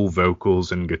dual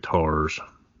vocals and guitars.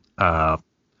 I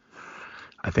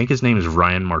think his name is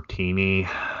Ryan Martini.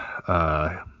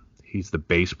 He's the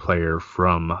bass player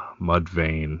from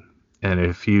Mudvayne. And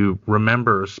if you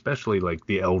remember, especially like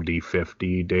the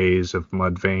LD50 days of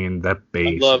Mudvayne, that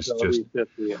bass is just...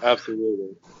 LD50,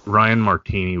 absolutely. Ryan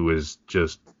Martini was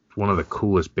just one of the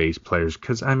coolest bass players,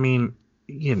 because, I mean,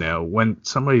 you know, when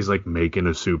somebody's like making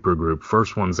a super group,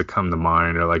 first ones that come to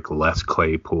mind are like Les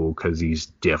Claypool because he's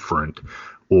different,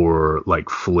 or like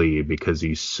Flea because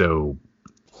he's so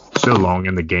long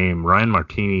in the game. Ryan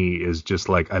Martini is just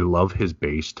like, I love his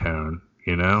bass tone.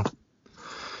 you know?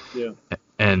 Yeah.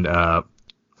 And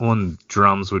on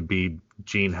drums would be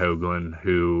Gene Hoglan,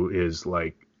 who is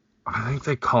like, I think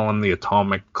they call him the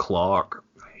Atomic Clock.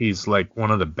 He's like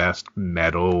one of the best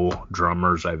metal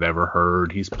drummers I've ever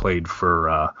heard. He's played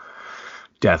for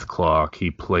Death Clock.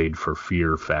 He played for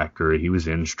Fear Factory. He was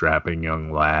in Strapping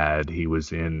Young Lad. He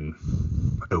was in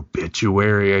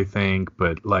Obituary, I think.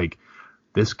 But like,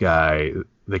 this guy,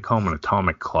 they call him an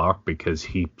Atomic Clock because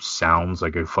he sounds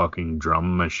like a fucking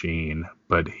drum machine,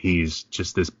 but he's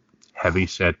just this heavy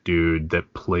set dude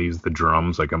that plays the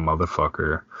drums like a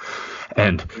motherfucker.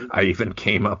 And I even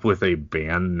came up with a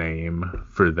band name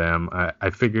for them.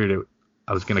 I figured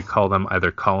I was going to call them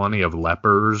either Colony of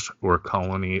Lepers or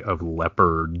Colony of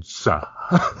Leopards.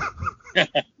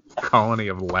 Colony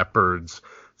of Leopards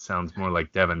sounds more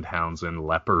like Devin Townsend.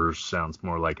 Lepers sounds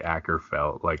more like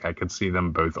Ackerfeld. Like, I could see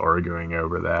them both arguing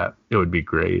over that. It would be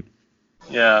great.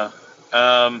 Yeah.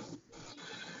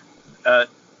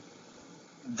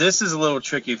 This is a little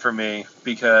tricky for me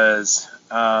because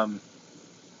I'm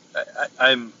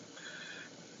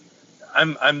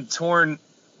torn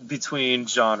between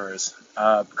genres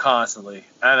constantly,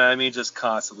 and I mean just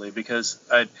constantly, because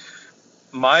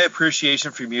my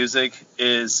appreciation for music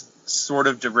is sort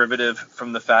of derivative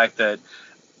from the fact that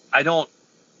I don't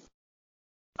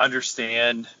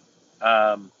understand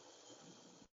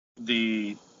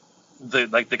the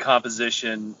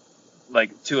composition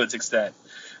like to its extent.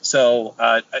 So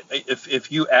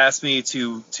if you ask me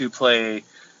to play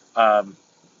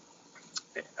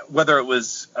whether it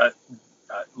was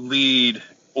lead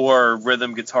or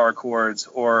rhythm guitar chords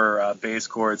or bass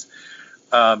chords,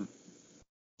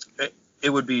 it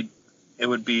would be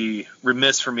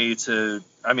remiss for me to.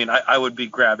 I mean, I would be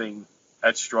grabbing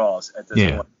at straws at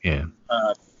this point. Yeah.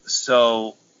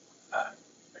 So,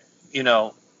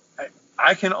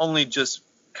 I can only just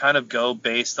kind of go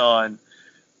based on.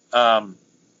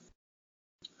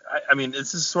 I mean,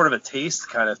 this is sort of a taste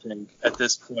kind of thing at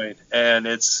this point, and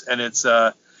it's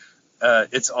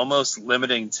almost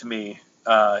limiting to me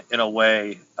in a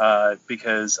way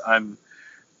because I'd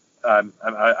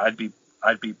be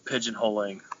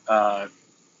pigeonholing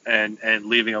and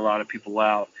leaving a lot of people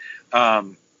out.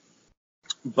 But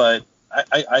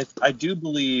I do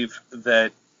believe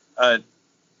that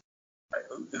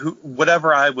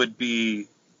whatever I would be,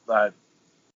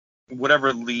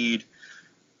 whatever lead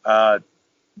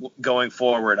going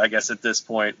forward, I guess at this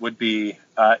point would be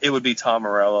it would be Tom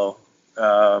Morello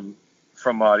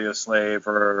from Audioslave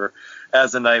or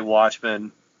As the Night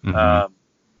Watchman. Mm-hmm.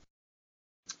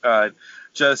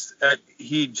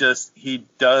 He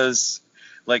does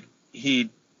like he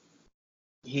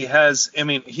has. I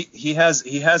mean, he has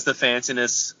the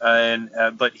fanciness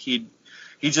but he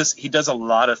does a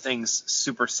lot of things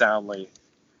super soundly,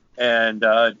 and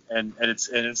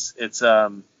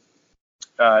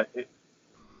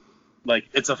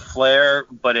it's a flair,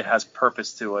 but it has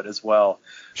purpose to it as well.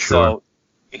 Sure. So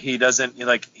he doesn't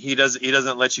let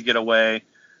you get away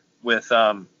with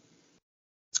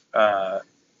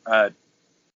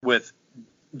with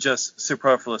just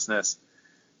superfluousness,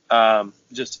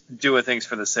 just doing things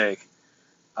for the sake.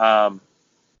 And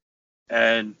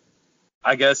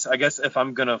I guess if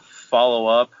I'm gonna follow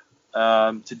up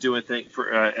to doing things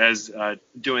for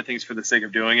doing things for the sake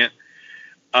of doing it,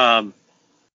 I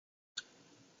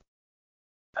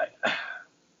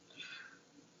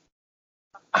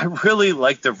really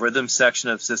like the rhythm section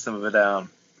of System of a Down,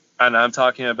 and I'm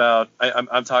talking about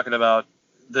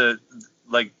the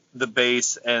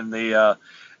bass and the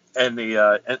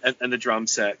drum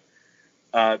set.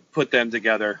 Put them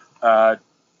together,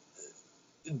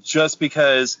 just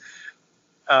because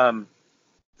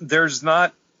there's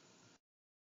not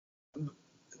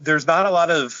a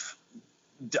lot of,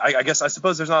 I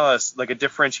suppose there's not a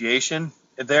differentiation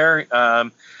there.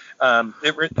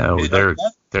 They're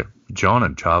John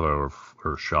and Chavo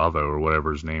or Chavo or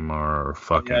whatever his name are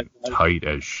fucking tight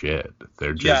as shit.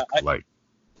 They're just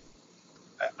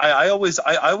I always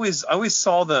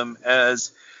saw them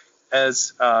as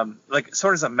like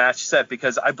sort of as a match set,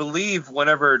 because I believe when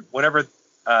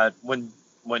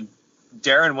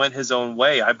Darren went his own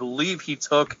way, I believe he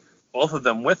took both of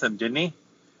them with him, didn't he?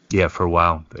 Yeah, for a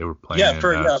while they were playing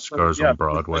Scars on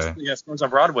Broadway. Scars on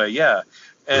Broadway, yeah.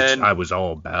 And which I was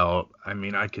all about. I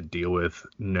mean, I could deal with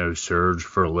No Surge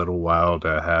for a little while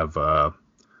to have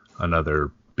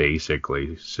another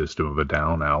basically System of a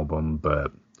Down album,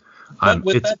 but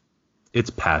it's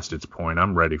past its point.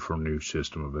 I'm ready for a new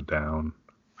System of a Down.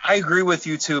 I agree with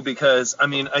you too, because I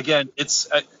mean, again, it's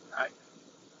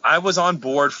I was on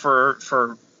board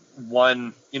for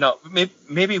one,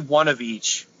 maybe one of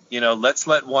each. Let's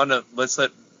let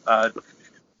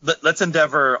let's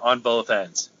endeavor on both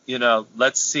ends.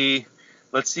 Let's see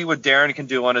what Darren can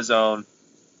do on his own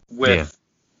with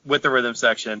the rhythm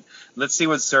section. Let's see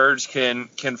what Serge can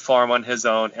farm on his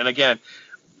own. And again,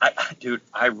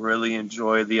 I really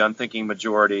enjoy the Unthinking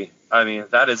Majority. I mean,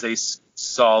 that is a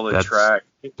solid track.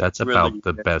 That's about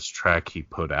the best track he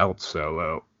put out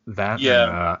solo. That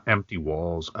and Empty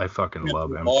Walls. I fucking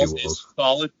love Empty Walls. Is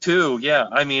solid too. Yeah.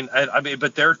 I mean,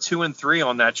 but they're 2 and 3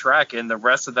 on that track, and the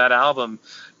rest of that album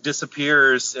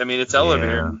disappears. I mean, it's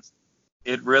Elevator.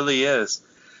 It really is.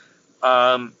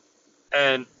 And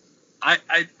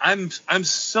I'm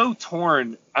so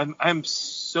torn. I'm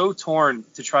so torn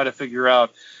to try to figure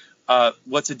out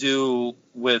what to do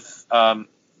with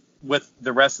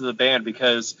the rest of the band,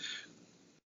 because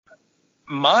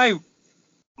my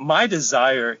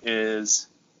desire is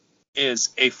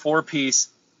a 4-piece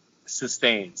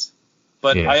sustains,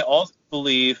 but I also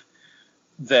believe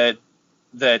that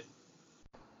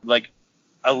like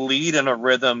a lead and a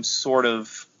rhythm sort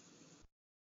of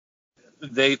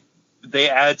they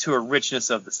add to a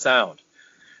richness of the sound.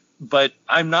 But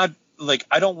I'm not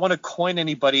I don't want to coin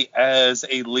anybody as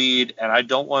a lead, and I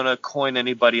don't want to coin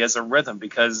anybody as a rhythm,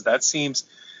 because that seems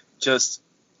just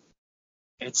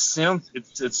it's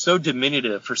so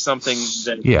diminutive for something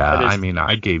that I mean,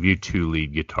 I gave you 2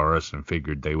 lead guitarists and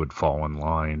figured they would fall in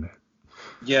line.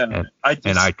 Yeah,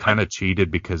 and I kind of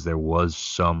cheated because there was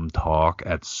some talk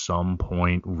at some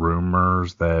point,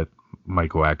 rumors that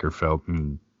Michael Ackerfeld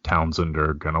and Townsend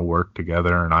are gonna work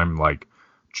together, and I'm like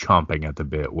chomping at the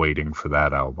bit waiting for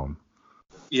that album.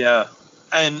 Yeah,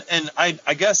 and I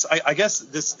guess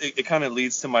this it kind of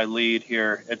leads to my lead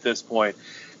here at this point.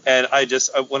 And I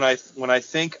just when I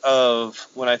think of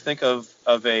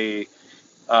a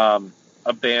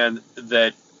band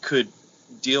that could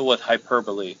deal with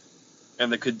hyperbole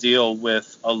and that could deal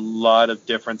with a lot of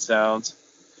different sounds,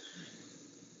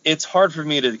 it's hard for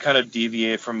me to kind of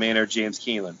deviate from Maynard James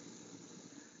Keenan.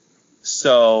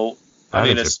 So I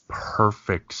mean, it's a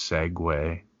perfect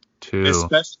segue to.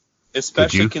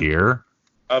 Especially did you hear?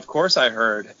 Of course I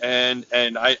heard, and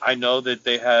I know that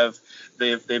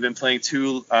they've been playing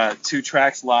two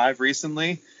tracks live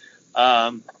recently.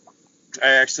 I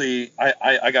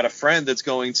got a friend that's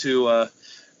going to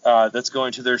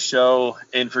their show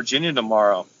in Virginia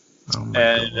tomorrow. Oh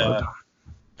my God.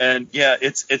 And yeah,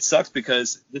 it sucks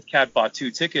because this cat bought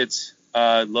 2 tickets.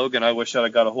 Logan, I wish I'd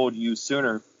have got a hold of you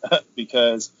sooner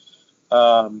because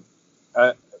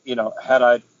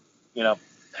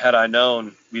had I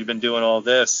known we'd been doing all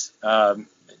this,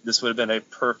 this would have been a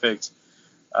perfect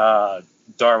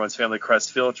Darwin's Family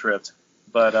Crest field trip.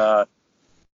 But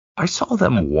I saw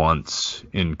them once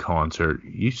in concert.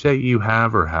 You say you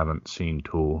have or haven't seen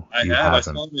Tool? I have. I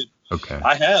saw it. Okay.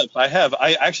 I have.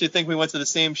 I actually think we went to the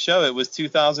same show. It was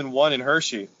 2001 in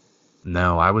Hershey.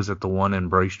 No, I was at the one in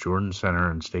Bryce Jordan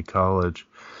Center in State College.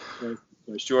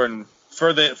 Bryce Jordan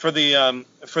for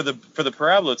the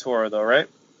Parabola tour though, right?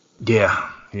 Yeah,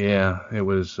 it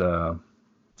was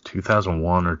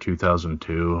 2001 or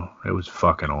 2002. It was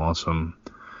fucking awesome.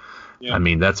 Yeah. I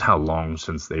mean, that's how long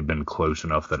since they've been close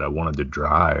enough that I wanted to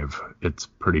drive. It's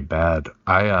pretty bad.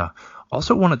 I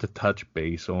also wanted to touch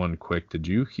base on quick. Did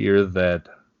you hear that?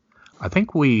 I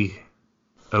think we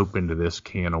opened this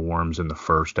can of worms in the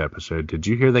first episode. Did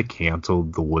you hear they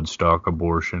canceled the Woodstock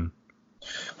abortion?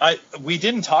 We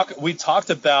didn't talk. We talked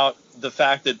about the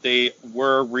fact that they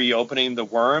were reopening the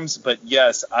worms, but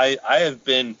yes, I've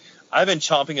been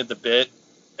chomping at the bit,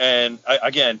 and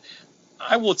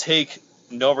I will take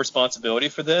no responsibility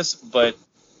for this, but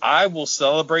I will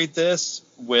celebrate this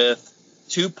with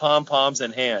 2 pom-poms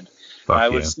in hand.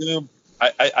 I'd assume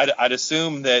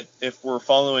that if we're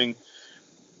following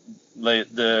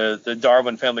the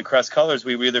Darwin Family Crest colors,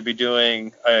 we would either be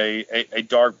doing a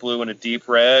dark blue and a deep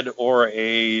red, or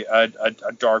a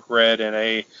dark red and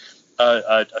a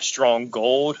strong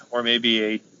gold, or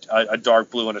maybe a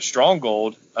dark blue and a strong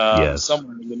gold,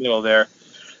 somewhere in the middle there.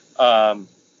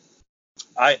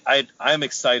 I'm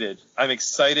excited. I'm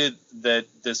excited that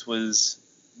this was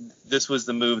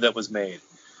the move that was made.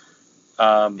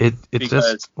 It's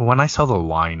just when I saw the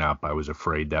lineup, I was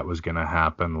afraid that was going to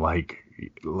happen.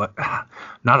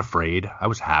 Not afraid. I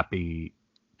was happy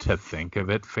to think of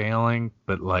it failing,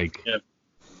 but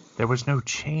there was no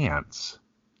chance.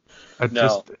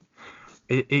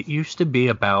 It used to be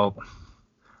about.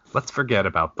 Let's forget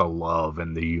about the love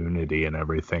and the unity and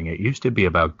everything. It used to be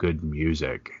about good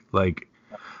music.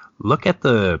 Look at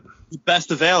the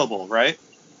best available, right?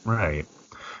 Right.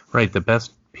 The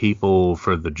best people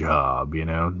for the job, you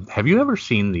know. Have you ever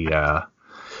seen the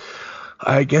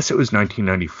I guess it was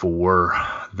 1994,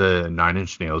 the Nine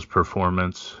Inch Nails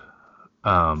performance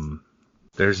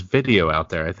There's video out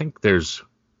there. I think there's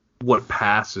what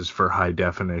passes for high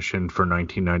definition for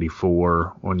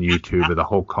 1994 on YouTube of the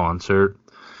whole concert.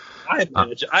 I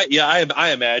imagine.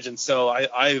 I imagine. So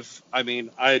I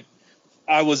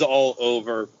was all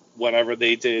over whenever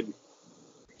they did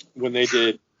when they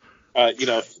did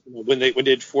when they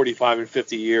did 45 and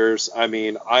 50 years. I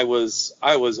mean, I was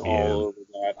all over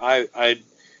that.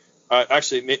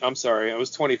 Actually, I'm sorry. It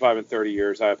was 25 and 30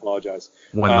 years. I apologize.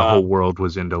 When the whole world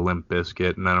was into Limp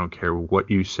Bizkit, and I don't care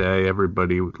what you say,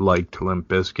 everybody liked Limp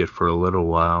Bizkit for a little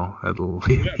while, at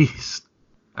least.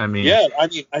 I mean,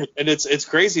 and it's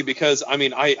crazy because I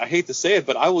hate to say it,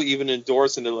 but I will even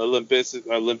endorse a Limp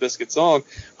Bizkit song.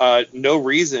 No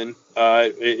Reason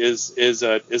is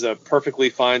a perfectly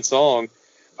fine song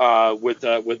with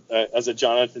as a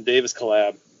Jonathan Davis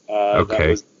collab.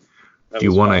 Okay. Do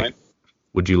you want to?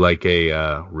 Would you like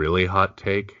a really hot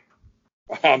take?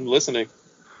 I'm listening.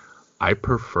 I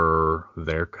prefer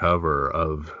their cover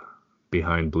of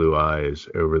Behind Blue Eyes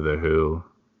over The Who.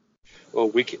 Well,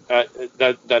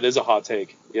 that is a hot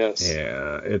take. Yes.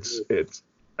 Yeah, it's.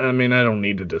 I mean, I don't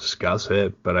need to discuss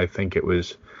it, but I think it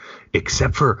was,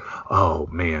 except for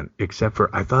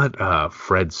I thought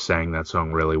Fred sang that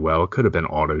song really well. It could have been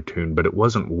auto-tuned, but it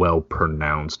wasn't well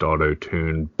pronounced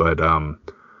auto-tuned. But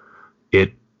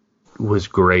it was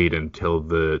great until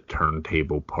the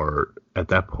turntable part. At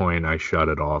that point, I shut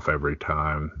it off every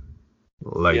time.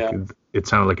 It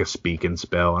sounded like a speak and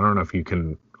spell. I don't know if you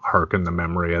can hearken the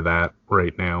memory of that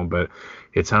right now, but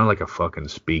it sounded like a fucking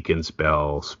speak and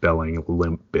spell spelling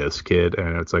Limp Bizkit,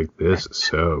 and it's like, this is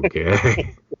so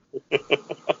gay.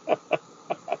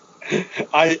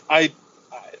 I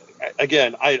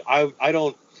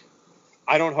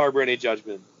don't harbor any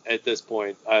judgment at this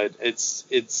point.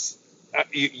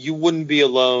 You wouldn't be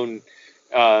alone.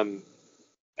 You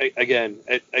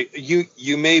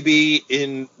may be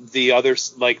in the other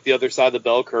side of the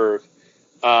bell curve.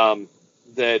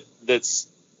 That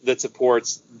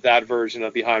supports that version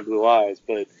of Behind Blue Eyes,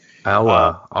 but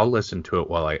I'll listen to it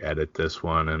while I edit this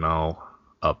one, and I'll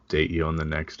update you on the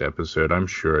next episode. I'm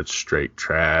sure it's straight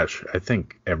trash. I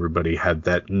think everybody had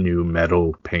that new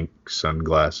metal pink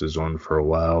sunglasses on for a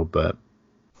while, but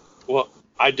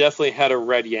I definitely had a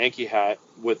red Yankee hat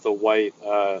with the white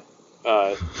the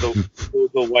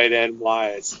white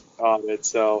NYs on it.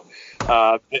 So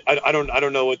I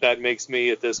don't know what that makes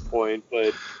me at this point,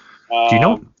 but. Do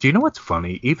you know what's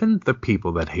funny? Even the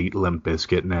people that hate Limp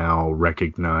Bizkit now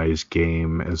recognize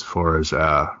Game as far as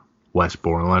Wes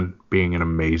Borland being an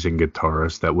amazing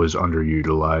guitarist that was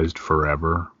underutilized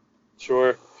forever.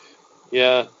 Sure.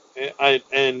 Yeah. I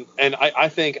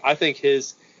think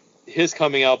his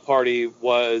coming out party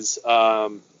was I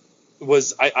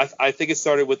think it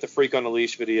started with the Freak on a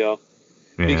Leash video,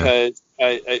 because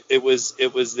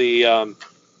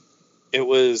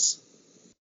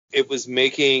it was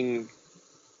making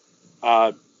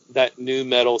that new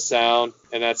metal sound,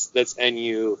 and that's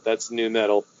NU, that's new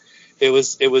metal. It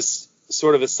was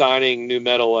sort of assigning new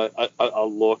metal a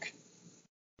look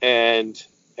and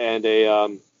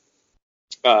a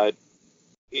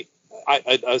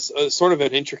sort of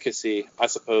an intricacy, I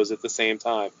suppose, at the same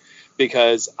time,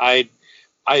 because I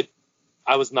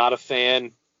was not a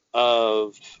fan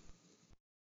of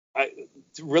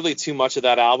really too much of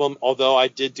that album, although I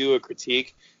did do a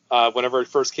critique. Whenever it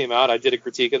first came out, I did a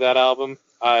critique of that album.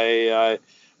 I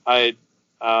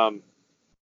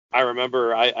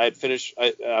remember I had finished.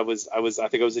 I think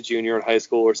I was a junior in high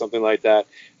school or something like that.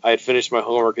 I had finished my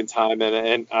homework in time,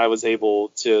 and I was able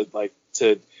to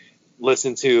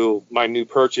listen to my new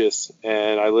purchase,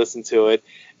 and I listened to it,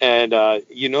 and I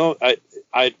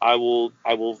will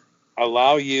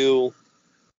allow you,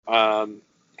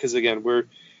 because again we're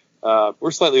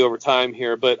slightly over time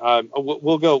here, but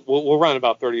we'll run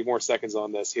about 30 more seconds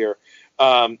on this here.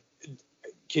 Can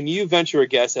you venture a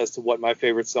guess as to what my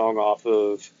favorite song off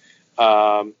of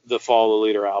the Follow the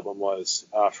Leader album was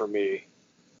for me?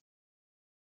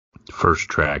 First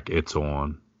track, It's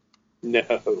On.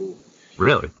 No.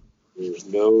 Really?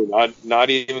 No, not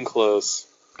even close.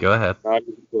 Go ahead. Not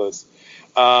even close.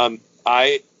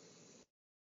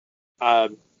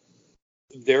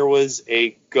 There was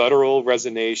a guttural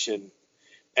resonation,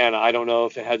 and I don't know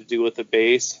if it had to do with the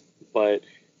bass, but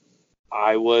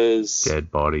I was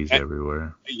dead bodies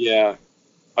everywhere. Yeah,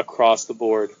 across the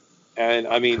board. And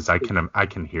I mean, 'cause I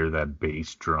can hear that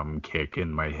bass drum kick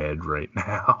in my head right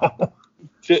now.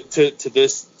 to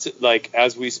this, like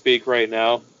as we speak right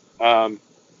now,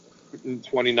 in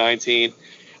 2019,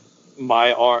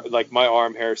 my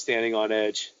arm hair standing on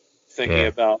edge, thinking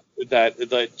about that.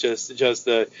 Just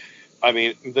the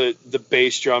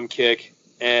bass drum kick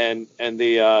and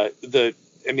the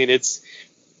I mean, it's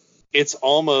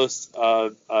almost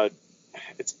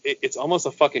it's almost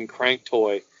a fucking crank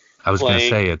toy. I was gonna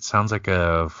say it sounds like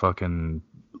a fucking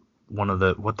one of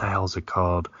the, what the hell is it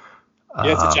called?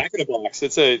 Yeah, it's a Jack in a Box.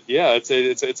 It's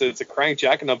a crank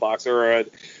Jack in a Box, or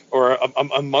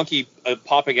a monkey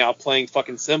popping out playing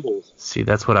fucking cymbals. See,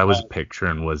 that's what I was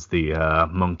picturing, was the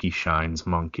Monkey Shines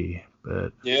monkey.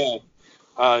 But yeah,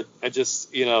 I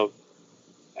just, but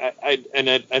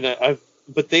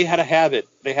they had a habit.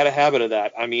 They had a habit of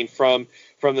that. I mean, from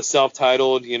the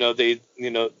self-titled, they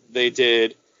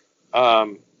did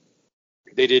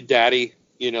Daddy,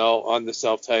 on the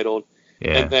self-titled.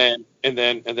 Yeah. And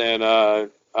then I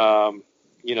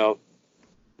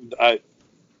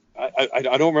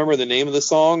don't remember the name of the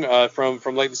song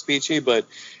from Life is Peachy, but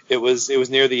it was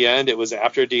near the end. It was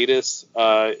after Adidas.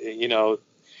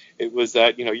 It was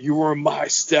that, you were my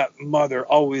stepmother,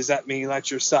 always at me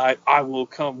at your side. I will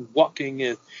come walking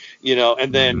in,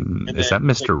 and then. Is that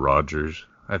Mr. Rogers?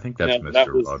 I think that's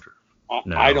Mr. Rogers.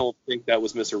 No. I don't think that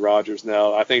was Mr. Rogers.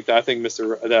 No, I think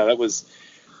Mr.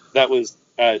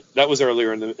 That was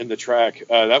earlier in the track.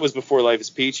 That was before Life is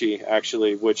Peachy,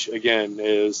 actually, which again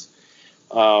is,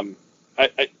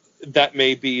 that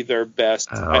may be their best.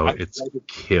 Oh, it's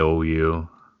Kill You.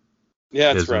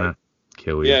 Yeah, that's right. It?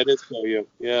 Kill You. Yeah, it is Kill You.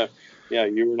 Yeah,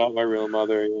 you were not my real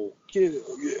mother. Yeah. Kill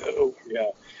You.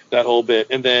 Yeah, that whole bit,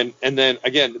 and then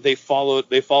again they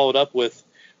followed up with,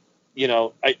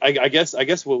 I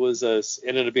guess what was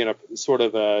ended up being a sort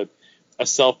of a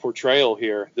self-portrayal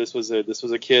here. This was a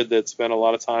kid that spent a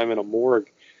lot of time in a morgue,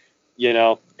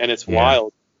 and it's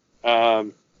wild.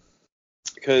 Because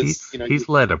he's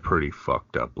led a pretty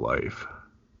fucked up life.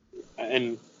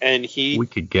 And we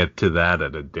could get to that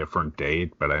at a different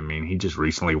date, but I mean, he just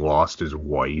recently lost his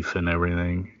wife and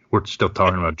everything. We're still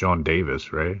talking about John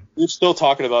Davis, right? We're still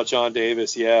talking about John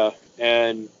Davis, yeah.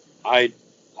 And I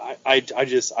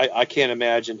can't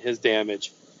imagine his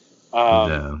damage.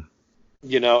 No.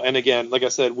 And again, like I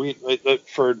said, we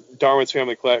for Darwin's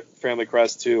Family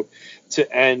Crest to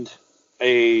end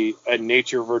a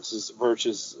nature versus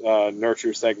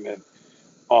nurture segment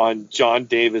on John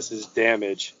Davis's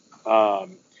damage.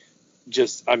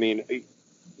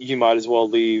 You might as well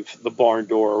leave the barn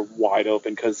door wide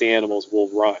open, because the animals will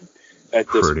run at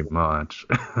this pretty much.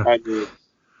 I mean,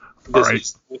 all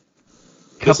right.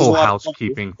 Couple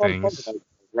housekeeping things.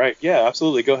 Right. Yeah,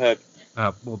 absolutely. Go ahead.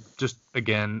 Well, just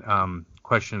again,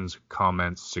 questions,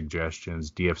 comments,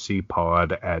 suggestions,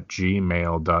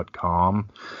 dfcpod@gmail.com.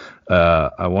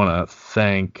 I want to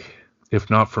thank,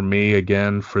 if not for me,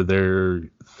 again, for the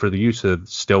use of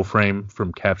still frame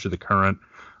from Capture the Current.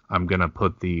 I'm going to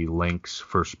put the links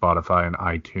for Spotify and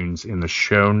iTunes in the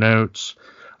show notes.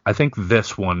 I think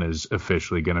this one is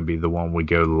officially going to be the one we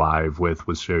go live with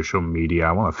social media.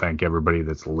 I want to thank everybody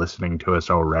that's listening to us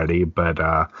already. But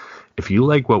if you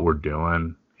like what we're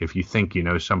doing, if you think you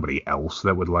know somebody else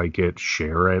that would like it,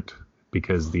 share it,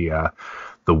 because the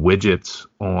widgets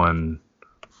on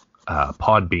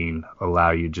Podbean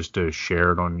allow you just to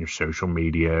share it on your social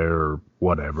media or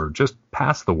whatever. Just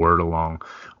pass the word along.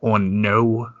 On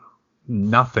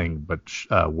nothing but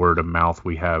word of mouth,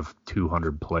 we have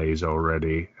 200 plays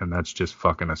already, and that's just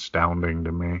fucking astounding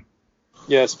to me.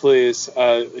 Yes, please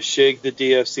shake the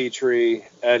DFC tree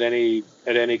at any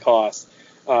cost.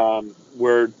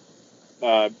 We're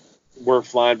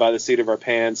flying by the seat of our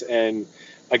pants, and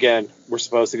again, we're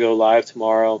supposed to go live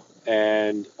tomorrow,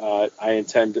 and I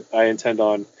intend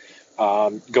on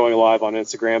going live on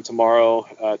Instagram tomorrow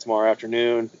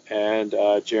afternoon, and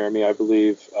Jeremy, I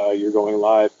believe you're going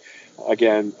live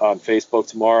again on Facebook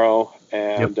tomorrow,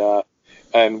 and yep.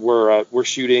 And we're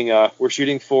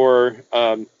shooting for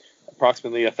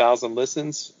approximately 1,000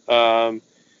 listens. This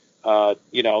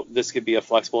could be a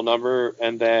flexible number,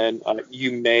 and then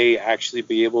you may actually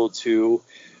be able to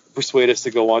persuade us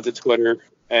to go onto Twitter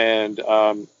and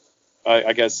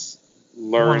I guess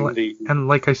learn And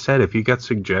like I said, if you got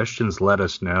suggestions, let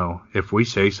us know. If we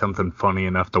say something funny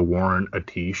enough to warrant a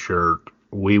T-shirt,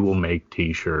 we will make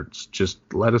T-shirts. Just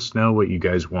let us know what you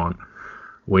guys want.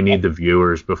 We need the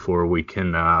viewers before we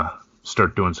can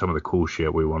start doing some of the cool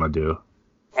shit we want to do.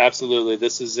 Absolutely.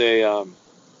 This is as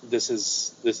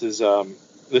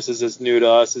new to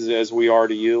us as we are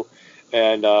to you,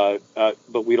 and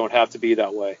but we don't have to be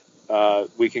that way.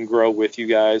 We can grow with you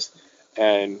guys,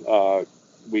 and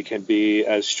we can be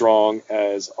as strong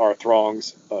as our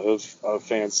throngs of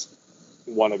fans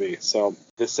want to be. So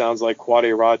this sounds like Quod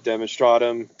Erat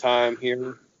Demonstratum time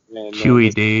here. And,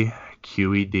 QED,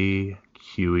 QED,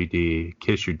 QED.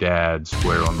 Kiss your dad,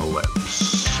 swear on the lips.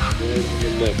 Swear on the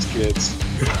lips, kids.